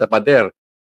ikakabit mo sa pader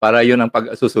para 'yun ang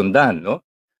pagsusundan, no?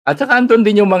 At saka andun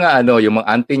din yung mga yung mga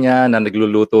auntie niya na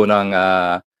nagluluto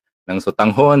ng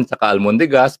sutanghon saka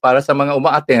almondigas para sa mga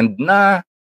uma-attend na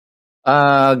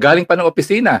galing pa ng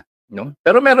opisina, no?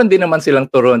 Pero meron din naman silang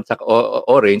turon saka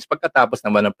orange pagkatapos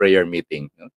naman ng prayer meeting,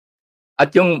 no?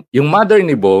 At yung mother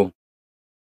ni Bo,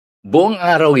 buong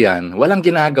araw yan, walang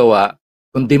ginagawa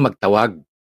kundi magtawag,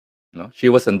 no? She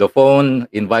was on the phone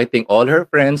inviting all her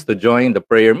friends to join the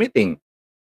prayer meeting.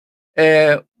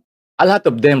 A lot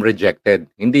of them rejected.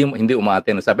 Hindi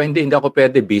umaattend. Sabi, hindi ako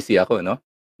pwede, busy ako, no?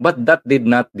 But that did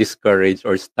not discourage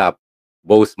or stop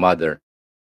Bo's mother.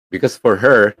 Because for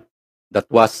her, that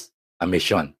was a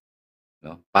mission.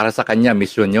 No? Para sa kanya,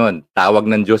 mission yon. Tawag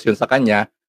ng Diyos yun sa kanya.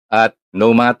 At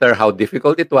no matter how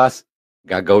difficult it was,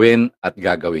 gagawin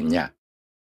niya.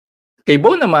 Kay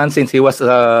Bo naman, since he was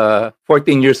 14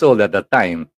 years old at that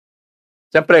time,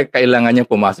 siyempre, kailangan niyang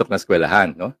pumasok na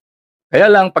eskwelahan, no? Kaya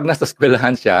lang, pag nasa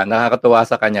eskwelahan siya, nakakatuwa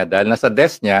sa kanya dahil nasa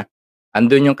desk niya,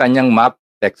 andun yung kanyang map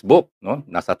textbook, no?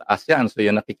 Nasa taas yan, so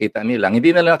yun nakikita nila.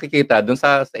 Hindi nila nakikita, dun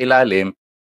sa ilalim,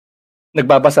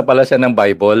 nagbabasa pala siya ng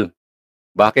Bible.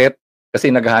 Bakit? Kasi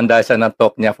naghahanda siya ng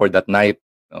talk niya for that night,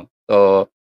 no?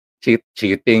 So,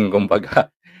 cheating,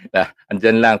 kumbaga.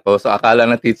 Andyan lang po. So, akala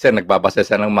ng teacher, nagbabasa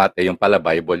siya ng mate, yung pala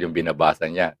Bible yung binabasa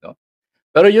niya, no?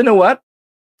 Pero you know what?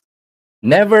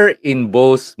 Never in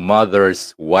Bo's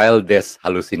mother's wildest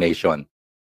hallucination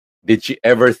did she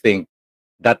ever think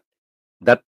that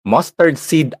mustard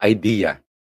seed idea,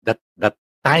 that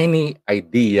tiny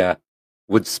idea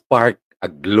would spark a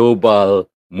global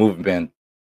movement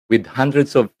with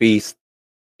hundreds of feasts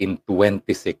in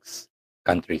 26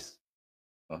 countries.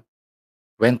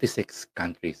 26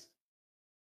 countries.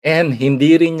 And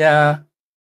hindi rin niya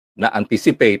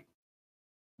na-anticipate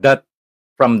that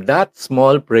from that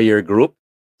small prayer group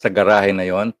sa garahe na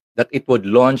yon, that it would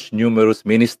launch numerous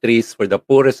ministries for the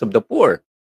poorest of the poor,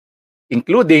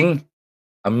 including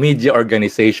a media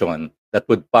organization that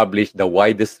would publish the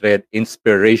widest read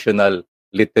inspirational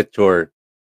literature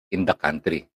in the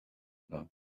country. No?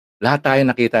 Lahat tayo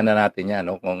nakita na natin yan,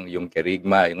 no? Kung yung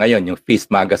Kerigma, ngayon yung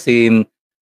Feast Magazine,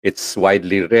 it's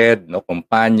widely read, no?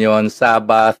 Companion,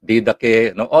 Sabbath,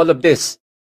 Didache, no? All of this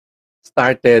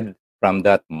started from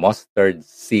that mustard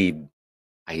seed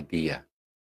idea.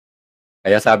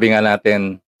 Kaya sabi nga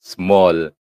natin,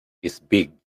 small is big.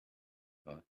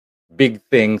 Big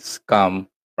things come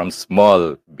from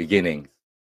small beginnings.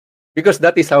 Because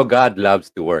that is how God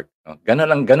loves to work. Ganon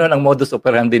ang modus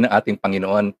operandi ng ating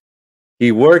Panginoon.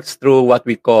 He works through what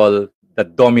we call the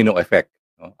domino effect.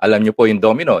 Alam niyo po yung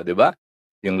domino, di ba?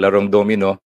 Yung larong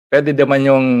domino. Pwede naman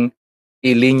yung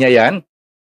ilinya yan.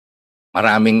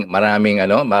 Maraming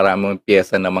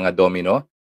piyesa ng mga domino.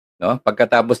 No?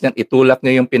 Pagkatapos niyan, itulak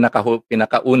niya yung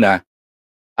pinakauna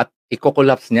at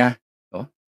i-collapse niya. No?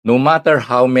 No matter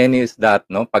how many is that,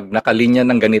 no? Pag nakalinya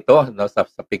ng ganito, no, sa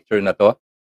picture na to,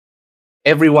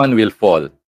 everyone will fall.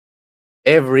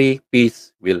 Every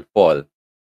piece will fall.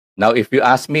 Now, if you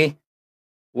ask me,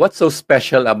 what's so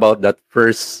special about that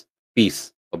first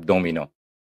piece of domino?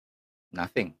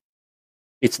 Nothing.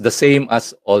 It's the same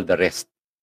as all the rest.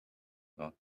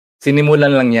 No?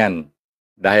 Sinimulan lang yan.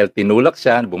 Dahil tinulak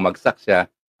siya, bumagsak siya,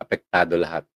 apektado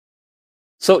lahat.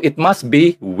 So it must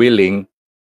be willing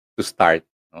to start.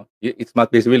 No? It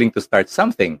must be willing to start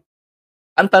something.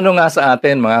 Ang tanong nga sa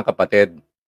atin, mga kapatid,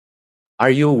 are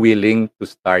you willing to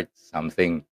start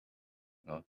something?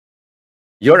 No?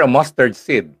 You're a mustard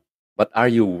seed, but are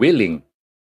you willing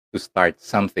to start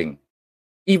something?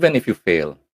 Even if you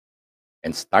fail,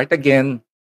 and start again,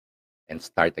 and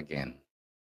start again.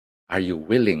 Are you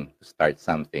willing to start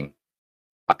something?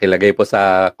 Pakilagay po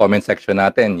sa comment section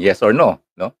natin, yes or no.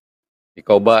 No?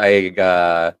 Ikaw ba ay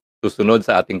susunod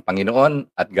sa ating Panginoon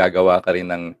at gagawa ka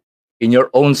rin ng in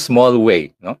your own small way,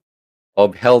 no,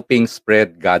 of helping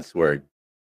spread God's word?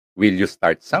 Will you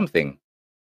start something?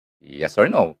 Yes or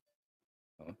no?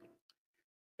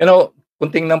 You know,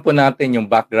 kung tingnan po natin yung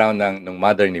background ng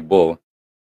mother ni Bo,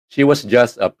 she was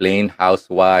just a plain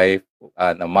housewife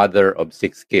and a mother of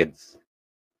 6 kids.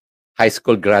 High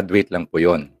school graduate lang po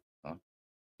yun. No?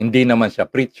 Hindi naman siya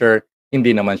preacher,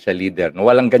 hindi naman siya leader. No?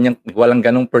 Walang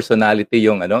ganong personality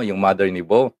yung mother ni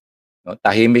Bo. No?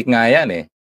 Tahimik nga yan eh.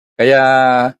 Kaya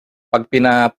pag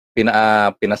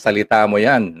pinasalita mo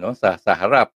yan, no, sa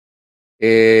harap,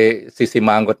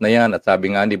 sisimangot na yan at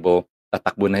sabi nga ni Bo,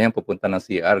 tatakbo na yan pupunta ng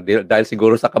CR dahil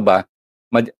siguro sa kaba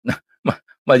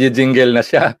majijingle na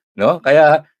siya, no?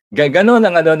 Kaya ganon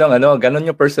ganon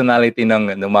yung personality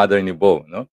ng mother ni Bo,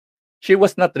 no? She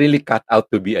was not really cut out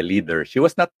to be a leader. She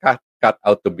was not cut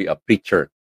out to be a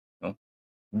preacher, no?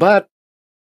 But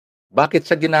bakit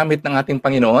siya ginamit ng ating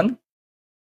Panginoon?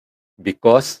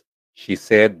 Because she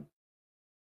said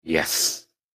yes.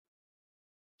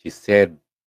 She said,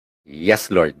 "Yes,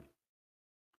 Lord.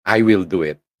 I will do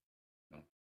it."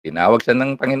 Tinawag siya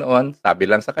ng Panginoon, sabi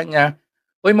lang sa kanya,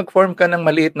 "Uy, mag-form ka ng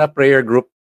maliit na prayer group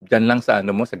diyan lang sa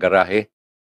sa garahe."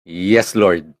 Yes,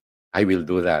 Lord. I will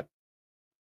do that.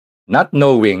 Not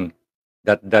knowing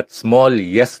that that small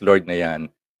yes, Lord na yan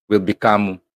will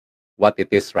become what it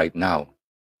is right now.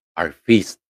 Our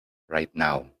feast right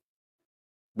now.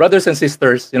 Brothers and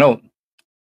sisters,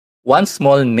 one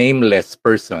small nameless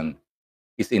person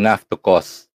is enough to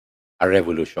cause a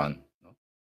revolution.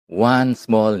 One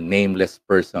small nameless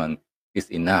person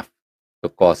is enough to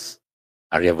cause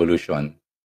a revolution.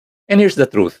 And here's the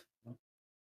truth.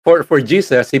 For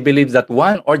Jesus, he believes that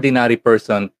one ordinary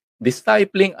person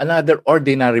discipling another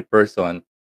ordinary person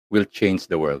will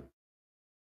change the world.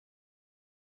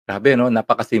 Grabe, no?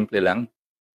 Napakasimple lang.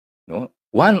 No?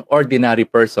 One ordinary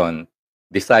person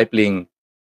discipling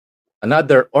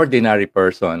another ordinary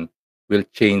person will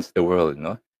change the world,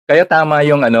 no? Kaya tama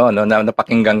yung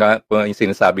napakinggan ko yung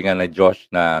sinasabi nga na Josh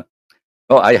na,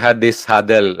 I had this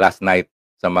huddle last night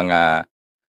sa mga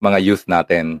youth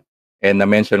natin. And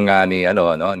na-mention nga ni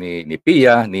ni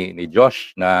Pia, ni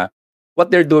Josh na what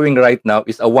they're doing right now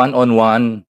is a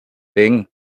one-on-one thing,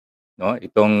 no?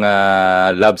 Itong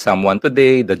love someone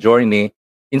today, the journey,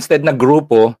 instead na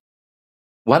grupo,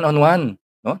 one-on-one,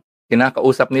 no?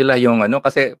 Kinakausap nila yung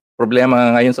kasi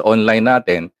problema ngayon sa online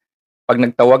natin, pag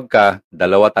nagtawag ka, 2,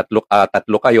 3,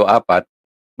 3 kayo, 4,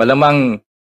 malamang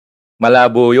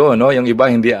malabo yun, no? Yung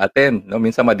iba hindi attend, no?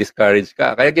 Minsan ma-discourage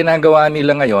ka. Kaya ginagawa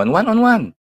nila ngayon,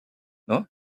 one-on-one, no?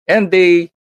 And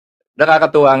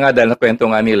nakakatuwa nga dahil nakwento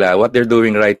nga nila, what they're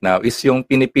doing right now is yung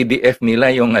pini-PDF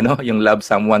nila yung yung love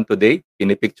someone today,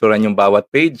 pinipicturean yung bawat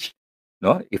page,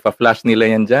 no? Ipa-flash nila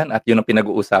yan dyan at yun ang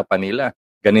pinag-uusapan nila.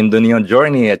 Ganin doon yung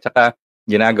journey at saka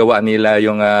ginagawa nila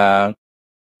yung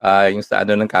sa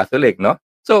ng Catholic, no?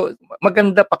 So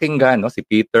maganda pakinggan, no? Si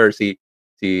Peter, si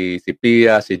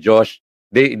Pia, si Josh,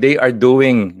 they are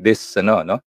doing this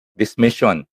this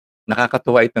mission.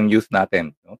 Nakakatuwa itong youth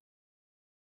natin, no?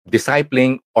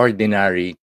 Discipling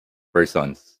ordinary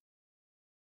persons.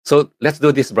 So let's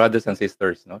do this, brothers and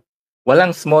sisters, no?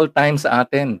 Walang small time sa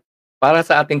atin. Para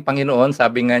sa ating Panginoon,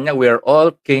 sabi nga niya, we are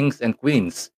all kings and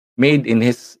queens made in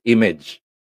His image.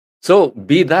 So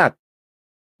be that.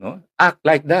 No? Act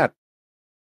like that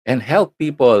and help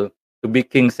people to be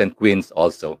kings and queens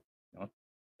also. No?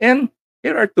 And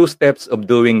here are 2 steps of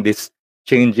doing this,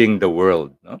 changing the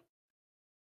world. No?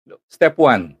 Step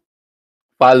 1,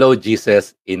 follow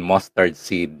Jesus in mustard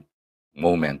seed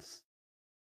moments.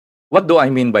 What do I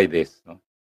mean by this? No?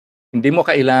 Hindi mo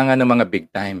kailangan ng mga big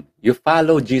time. You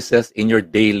follow Jesus in your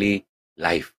daily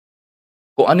life.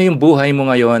 Kung ano yung buhay mo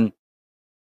ngayon,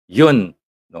 yun,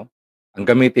 no? Ang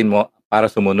gamitin mo para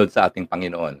sumunod sa ating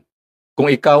Panginoon. Kung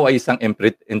ikaw ay isang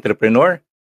entrepreneur,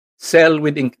 sell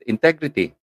with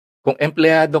integrity. Kung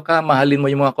empleyado ka, mahalin mo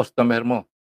yung mga customer mo.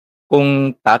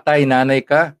 Kung tatay, nanay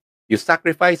ka, you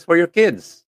sacrifice for your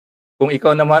kids. Kung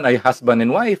ikaw naman ay husband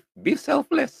and wife, be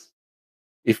selfless.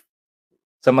 If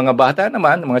sa mga bata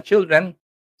naman, mga children,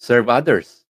 serve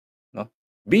others. No?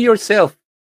 Be yourself.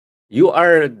 You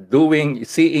are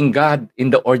seeing God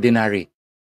in the ordinary.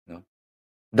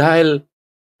 Dahil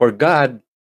for God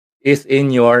is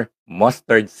in your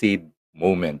mustard seed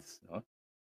moments. No?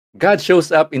 God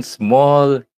shows up in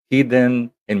small,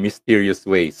 hidden, and mysterious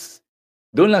ways.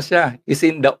 Doon lang siya. Is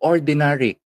in the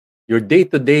ordinary. Your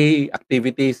day-to-day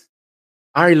activities.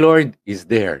 Our Lord is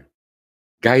there,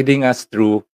 guiding us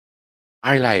through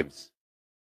our lives.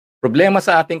 Problema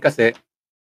sa atin kasi,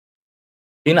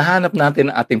 hinahanap natin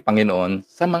ang ating Panginoon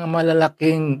sa mga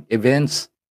malalaking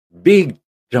events, big,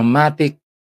 dramatic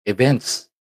events.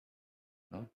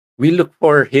 No? We look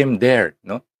for Him there.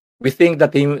 No? We think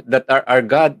that our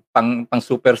God, pang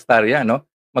superstar yan. No?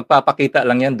 Magpapakita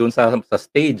lang yan dun sa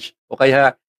stage. O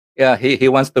kaya, he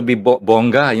wants to be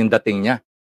bongga yung dating niya.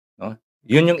 No?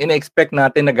 Yun yung ina-expect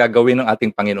natin na gagawin ng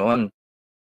ating Panginoon.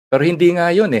 Pero hindi nga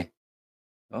yun eh.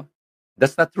 No?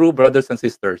 That's not true, brothers and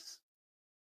sisters.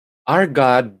 Our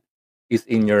God is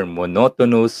in your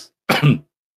monotonous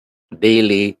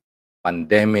daily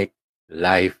pandemic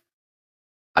life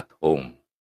at home.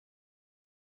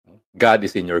 God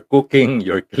is in your cooking,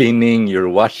 your cleaning, your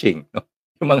washing. No?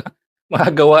 Yung mga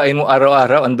gawain mo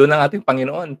araw-araw, andun ang ating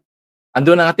Panginoon.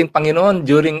 Andun ang ating Panginoon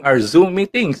during our Zoom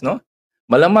meetings. No?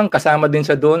 Malamang kasama din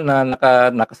siya doon na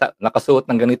nakasuot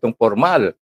ng ganitong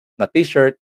formal na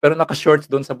t-shirt, pero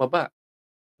naka-shorts doon sa baba.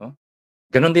 No?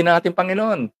 Ganon din ang ating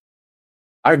Panginoon.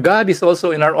 Our God is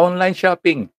also in our online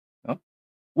shopping. No?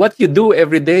 What you do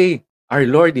every day, our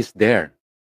Lord is there.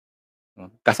 No?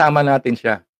 Kasama natin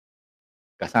siya.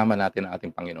 Kasama natin ang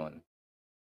ating Panginoon.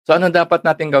 So ano dapat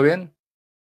natin gawin?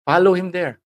 Follow Him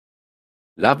there.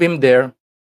 Love Him there.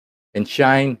 And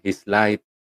shine His light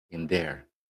in there.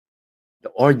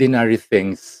 The ordinary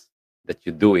things that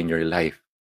you do in your life.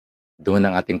 Doon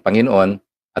ang ating Panginoon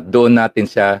at doon natin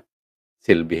siya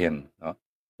silbihin. No?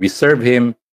 We serve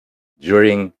Him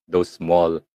during those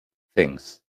small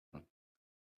things.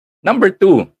 Number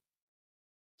 2,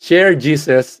 share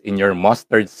Jesus in your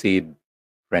mustard seed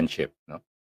friendship. No?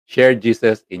 Share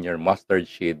Jesus in your mustard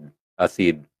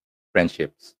seed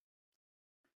friendships.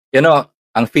 You know,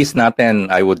 ang feast natin,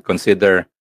 I would consider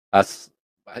as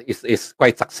is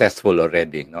quite successful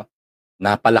already. No?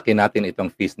 Napalaki natin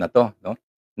itong feast na to. No?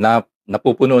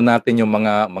 Napupuno natin yung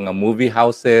mga movie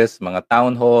houses, mga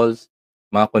town halls,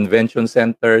 mga convention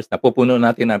centers. Napupuno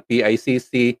natin ang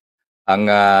PICC, ang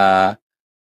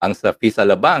sa Feast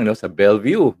Alabang, no, sa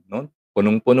Bellevue, no?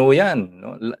 Punong-puno 'yan,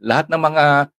 no? Lahat ng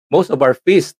most of our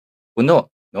feast puno,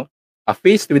 no? A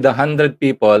feast with 100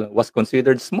 people was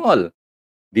considered small.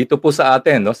 Dito po sa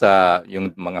atin, no, sa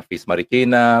yung mga Feast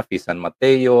Marikina, Feast San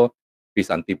Mateo,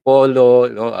 Feast Antipolo,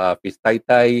 no, Feast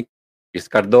Taytay, Feast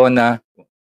Cardona,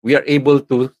 we are able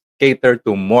to cater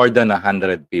to more than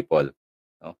 100 people,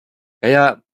 no?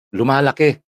 Kaya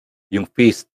lumalaki yung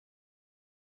feast.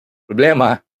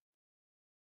 Problema,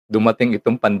 dumating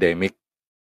itong pandemic.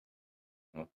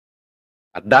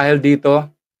 At dahil dito,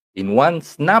 in one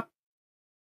snap,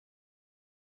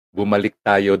 bumalik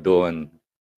tayo doon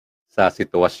sa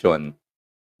sitwasyon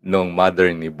ng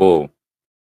mother ni Bo.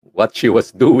 What she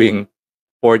was doing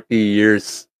 40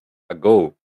 years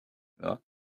ago. No?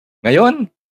 Ngayon,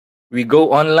 we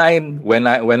go online. When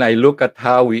I look at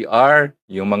how we are,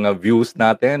 yung mga views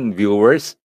natin,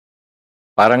 viewers,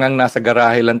 parang ang nasa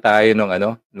garahe lang tayo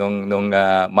nung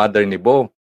mother ni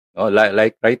Bo. No,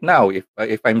 like right now,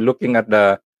 if I'm looking at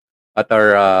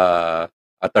our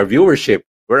viewership,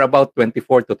 we're about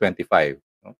 24 to 25.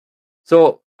 No?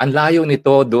 So, ang layo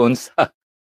nito doon sa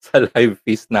live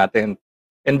feast natin.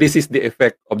 And this is the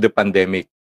effect of the pandemic.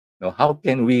 No, how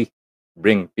can we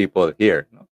bring people here?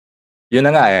 No? Yun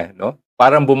na nga no?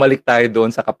 Parang bumalik tayo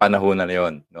doon sa kapanahunan na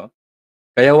yun, no?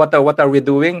 Kaya what are we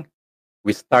doing?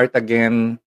 We start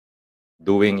again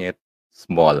doing it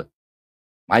small.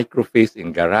 Microfeast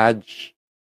in garage,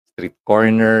 street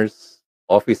corners,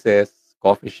 offices,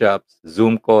 coffee shops,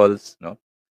 Zoom calls, no?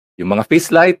 Yung mga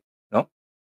feast light, no?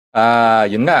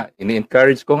 Yun nga,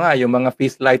 ini-encourage ko nga yung mga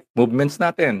feast light movements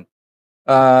natin.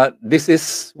 This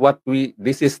is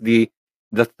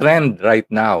the trend right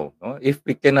now, no? If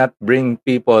we cannot bring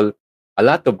a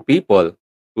lot of people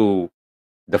to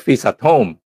the feast at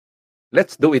home,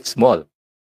 let's do it small.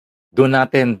 Doon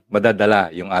natin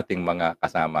madadala yung ating mga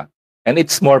kasama. And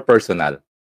it's more personal.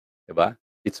 Diba?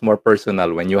 It's more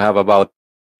personal. When you have about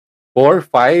 4,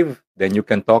 5, then you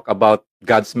can talk about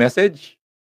God's message.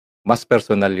 Mas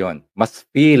personal yon. Mas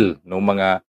feel ng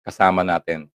mga kasama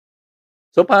natin.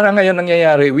 So parang ngayon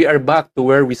nangyayari, we are back to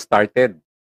where we started.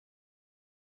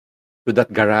 To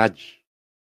that garage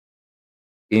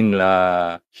in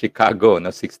Chicago,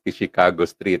 60 Chicago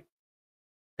Street.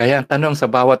 Kaya ang tanong sa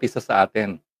bawat isa sa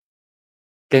atin,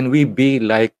 can we be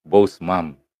like Bo's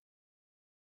mom?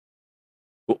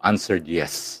 Who answered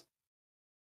yes.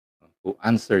 who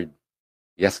answered,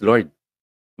 "Yes, Lord."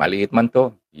 Maliit man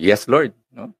to, "Yes, Lord."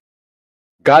 No?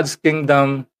 God's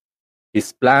kingdom,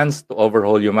 His plans to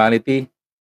overhaul humanity,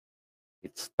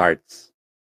 it starts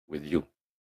with you,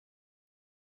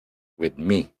 with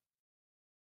me,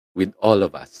 with all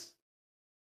of us.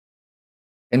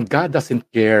 And God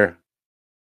doesn't care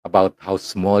about how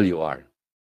small you are.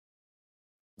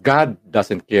 God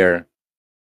doesn't care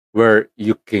where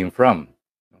you came from.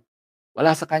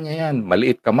 Wala sa Kanya yan.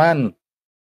 Maliit ka man,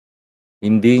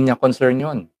 hindi niya concern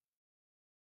yun.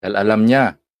 Dahil alam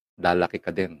niya, lalaki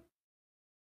ka din.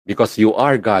 Because you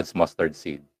are God's mustard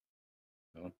seed.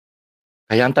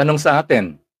 Kaya ang tanong sa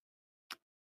atin,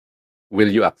 will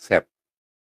you accept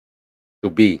to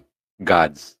be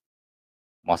God's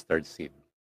mustard seed?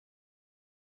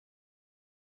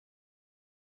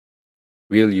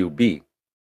 Will you be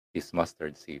His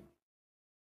mustard seed?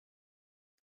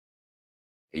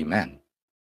 Amen.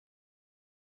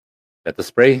 Let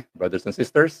us pray, brothers and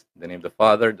sisters, in the name of the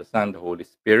Father, the Son, the Holy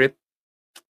Spirit.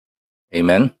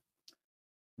 Amen.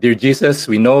 Dear Jesus,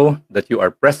 we know that you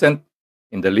are present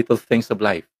in the little things of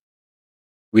life.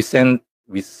 We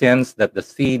sense that the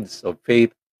seeds of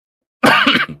faith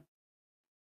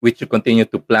which you continue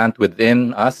to plant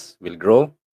within us will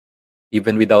grow,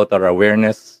 even without our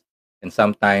awareness, and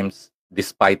sometimes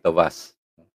despite of us.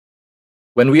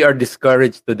 When we are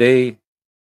discouraged today,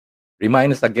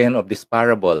 remind us again of this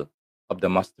parable of the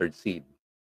mustard seed,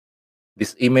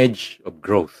 this image of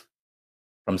growth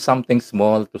from something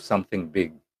small to something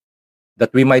big,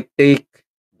 that we might take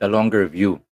the longer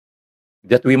view,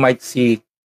 that we might see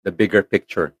the bigger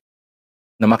picture,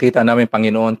 na makita namin,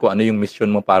 Panginoon, kung ano yung mission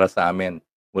mo para sa amin.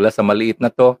 Mula sa maliit na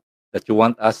to, that you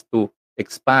want us to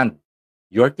expand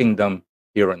your kingdom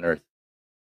here on earth.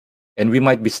 And we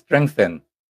might be strengthened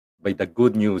by the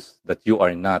good news that you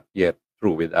are not yet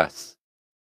through with us.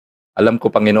 Alam ko,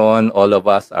 Panginoon, all of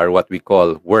us are what we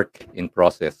call work in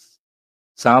process.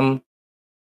 Some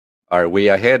are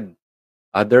way ahead,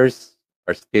 others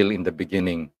are still in the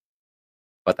beginning.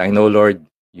 But I know, Lord,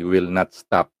 you will not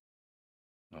stop.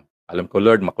 Alam ko,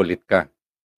 Lord, makulit ka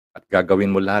at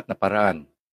gagawin mo lahat na paraan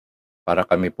para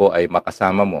kami po ay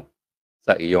makasama mo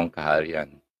sa iyong kaharian.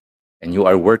 And you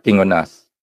are working on us,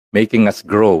 making us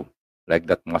grow like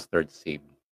that mustard seed.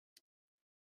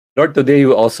 Lord, today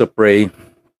we also pray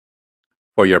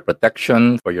for your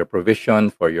protection, for your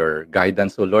provision, for your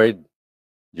guidance, O Lord,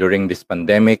 during this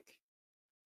pandemic.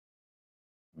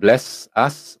 Bless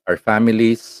us, our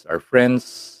families, our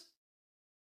friends.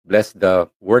 Bless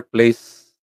the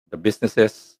workplace, the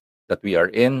businesses that we are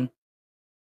in.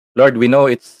 Lord, we know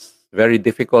it's very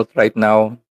difficult right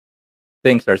now.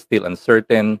 Things are still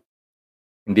uncertain.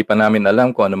 Hindi pa namin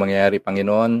alam kung ano mangyayari,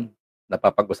 Panginoon.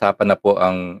 Napapag-usapan na po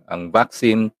ang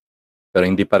vaccine, pero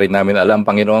hindi pa rin namin alam,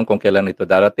 Panginoon, kung kailan ito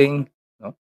darating,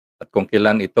 no? At kung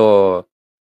kailan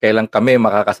kami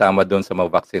makakasama doon sa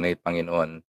ma-vaccinate,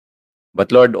 Panginoon.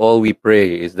 But Lord, all we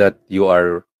pray is that you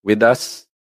are with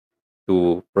us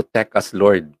to protect us,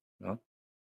 Lord, no?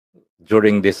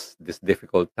 During these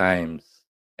difficult times,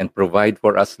 and provide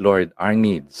for us, Lord, our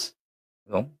needs,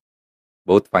 no?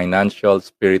 Both financial,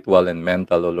 spiritual, and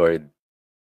mental, O Lord,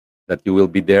 that you will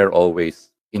be there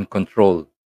always in control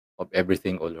of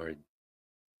everything, O Lord.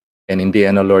 And in the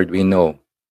end, O Lord, we know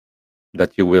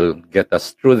that you will get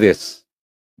us through this,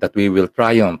 that we will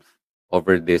triumph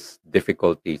over these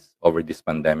difficulties, over this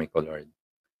pandemic, O Lord.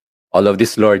 All of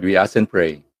this, Lord, we ask and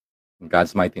pray in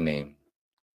God's mighty name.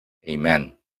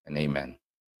 Amen and amen.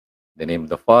 In the name of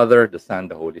the Father, the Son,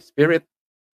 the Holy Spirit.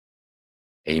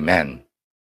 Amen.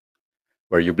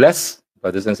 Were you blessed,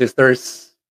 brothers and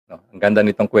sisters? No, ang ganda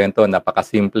nitong kwento,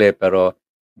 napakasimple pero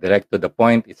direct to the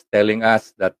point. It's telling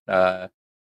us that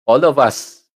all of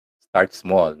us start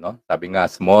small, no? Sabi nga,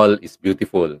 small is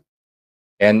beautiful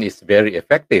and is very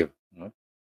effective, no?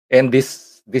 And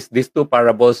these two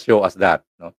parables show us that,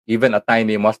 no? Even a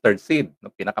tiny mustard seed,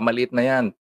 no? Pinakamaliit na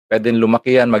yan, pwedeng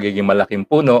lumaki yan, magiging malaking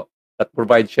puno that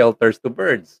provide shelters to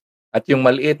birds. At yung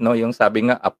maliit, no, yung sabi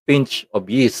nga, a pinch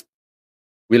of yeast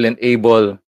will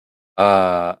enable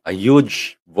a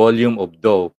huge volume of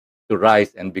dough to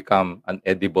rise and become an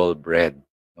edible bread,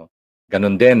 no?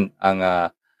 Ganun din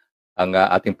ang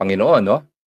ating Panginoon, no?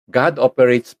 God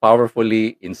operates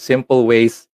powerfully in simple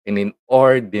ways and in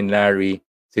ordinary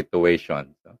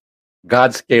situations. No?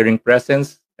 God's caring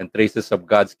presence and traces of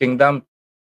God's kingdom,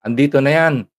 andito na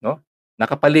yan, no?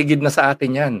 Nakapaligid na sa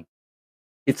atin yan.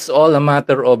 It's all a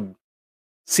matter of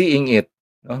seeing it.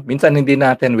 No? Minsan hindi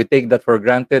natin, we take that for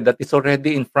granted, that it's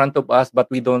already in front of us, but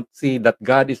we don't see that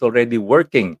God is already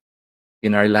working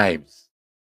in our lives,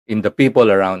 in the people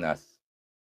around us.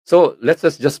 So let's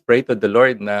just pray to the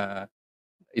Lord na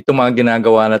itong mga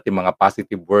ginagawa natin, mga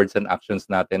positive words and actions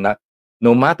natin, na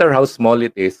no matter how small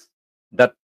it is,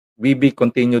 that we be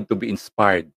continued to be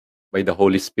inspired by the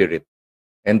Holy Spirit,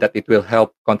 and that it will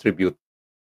help contribute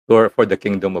for the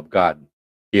kingdom of God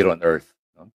here on earth.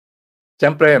 No?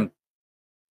 Siyempre,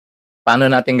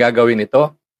 paano natin gagawin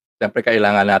ito? Siyempre,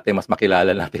 kailangan natin mas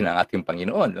makilala natin ang ating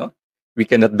Panginoon. No? We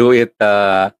cannot do it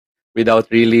without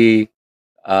really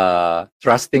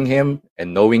trusting Him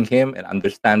and knowing Him and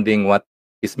understanding what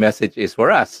His message is for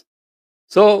us.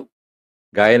 So,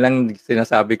 gaya lang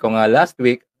sinasabi ko nga last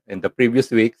week and the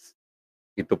previous weeks,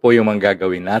 ito po yung mga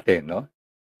gagawin natin. No?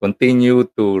 Continue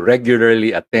to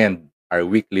regularly attend our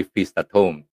weekly feast at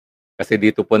home. Kasi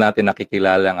dito po natin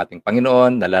nakikilala ang ating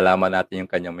Panginoon, nalalaman natin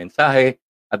yung kanyang mensahe,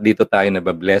 at dito tayo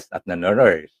nababless at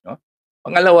nanorourish. No?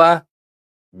 Pangalawa,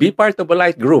 be part of a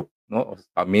light group. No?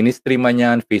 Ministry man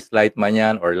yan, feast light man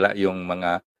yan, or yung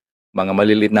mga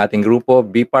malilit nating grupo,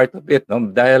 be part of it. No?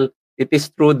 Dahil it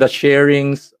is through the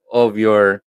sharings of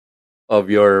your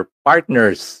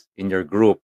partners in your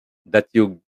group that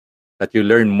you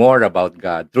learn more about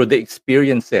God, through the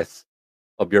experiences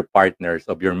of your partners,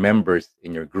 of your members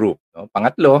in your group. No?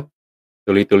 Pangatlo,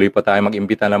 tuloy-tuloy pa tayo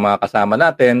mag-imbita ng mga kasama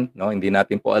natin. No? Hindi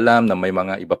natin po alam na may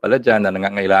mga iba pala dyan na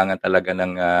nangangailangan talaga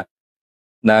ng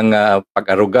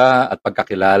pag-aruga at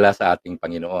pagkakilala sa ating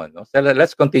Panginoon. No? So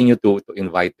let's continue to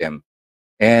invite them.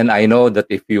 And I know that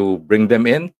if you bring them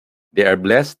in, they are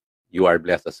blessed, you are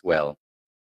blessed as well.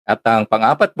 At ang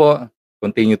pang-apat po,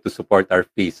 continue to support our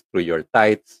feast through your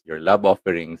tithes, your love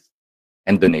offerings,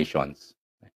 and donations.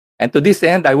 And to this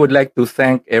end, I would like to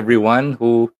thank everyone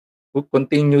who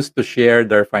continues to share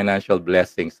their financial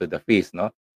blessings to the feast. No?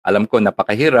 Alam ko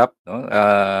napakahirap. No?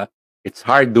 It's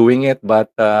hard doing it, but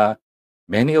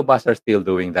many of us are still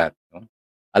doing that. No?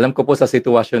 Alam ko po sa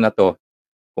sitwasyon na to,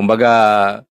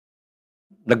 kumbaga,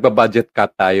 nagba-budget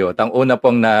cut tayo. Ang una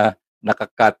pong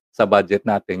nakakat sa budget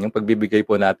natin, yung pagbibigay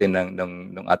po natin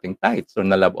ng ating tithes or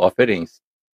na love offerings.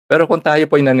 Pero kung tayo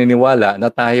po ay naniniwala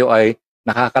na tayo ay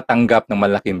nakakatanggap ng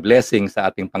malaking blessing sa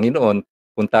ating Panginoon,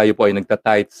 kung tayo po ay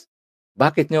nagta-tithes,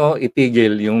 bakit nyo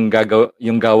itigil yung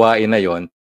gawain na yon?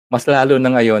 Mas lalo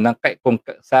na ngayon kung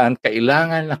saan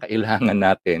kailangan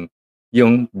natin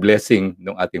yung blessing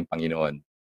ng ating Panginoon.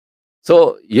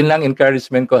 So, yun lang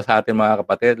encouragement ko sa ating mga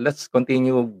kapatid. Let's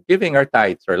continue giving our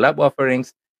tithes or love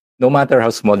offerings, no matter how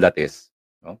small that is.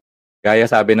 No? Gaya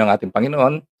sabi ng ating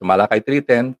Panginoon, sa Malakay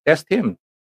 3:10, test Him.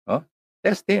 No?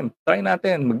 Test Him. Try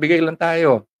natin. Magbigay lang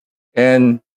tayo.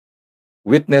 And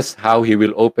witness how He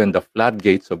will open the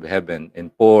floodgates of heaven and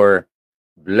pour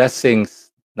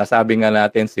blessings na sabi nga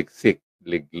natin, siksik,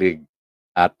 liglig,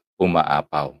 at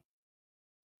umaapaw.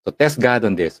 So test God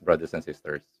on this, brothers and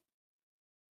sisters.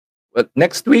 But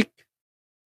next week,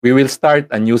 we will start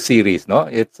a new series. No?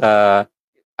 It's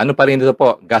ano pa rin ito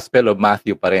po, Gospel of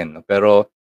Matthew pa rin. No? Pero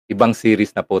ibang series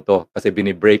na po to kasi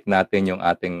binibreak natin yung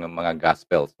ating mga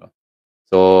Gospels. No?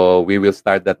 So we will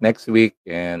start that next week,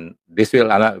 and this will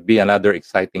be another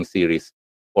exciting series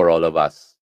for all of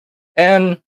us.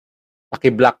 And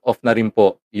paki-block off na rin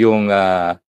po yung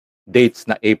dates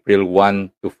na April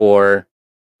 1 to 4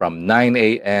 from 9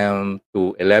 a.m.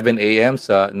 to 11 a.m.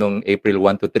 sa nung April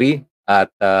 1 to 3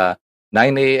 at 9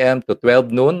 a.m. to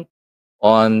 12 noon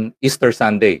on Easter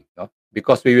Sunday. No?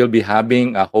 Because we will be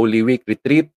having a Holy Week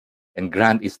retreat and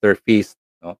Grand Easter Feast.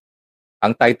 No?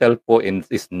 Ang title po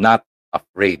is Not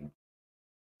Afraid.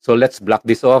 So let's block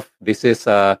this off. This is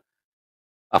a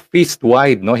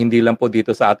feast-wide, no? Hindi lang po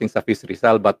dito sa ating sa Feast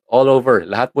Rizal, but all over.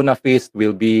 Lahat po na feast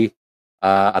will be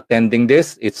attending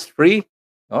this. It's free,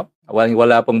 no?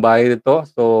 Wala pong bayad ito.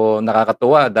 So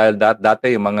nakakatuwa dahil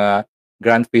dati yung mga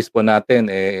grand feast po natin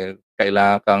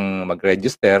kailangan kang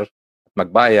mag-register at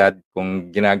magbayad kung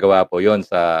ginagawa po 'yon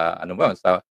sa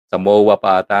sa MOA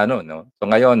pa ata no. So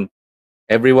ngayon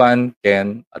everyone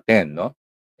can attend, no?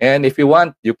 And if you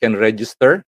want, you can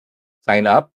register, sign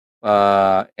up,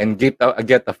 and get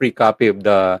a free copy of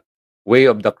the Way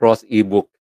of the Cross ebook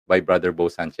by Brother Bo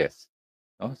Sanchez.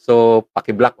 No? So,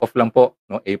 paki-block off lang po,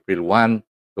 no? April 1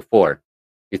 to 4.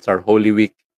 It's our Holy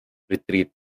Week retreat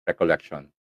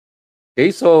recollection. Okay,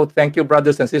 so thank you,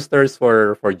 brothers and sisters,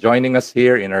 for joining us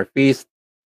here in our feast.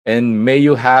 And may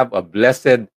you have a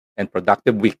blessed and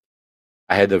productive week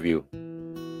ahead of you.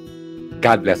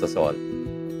 God bless us all.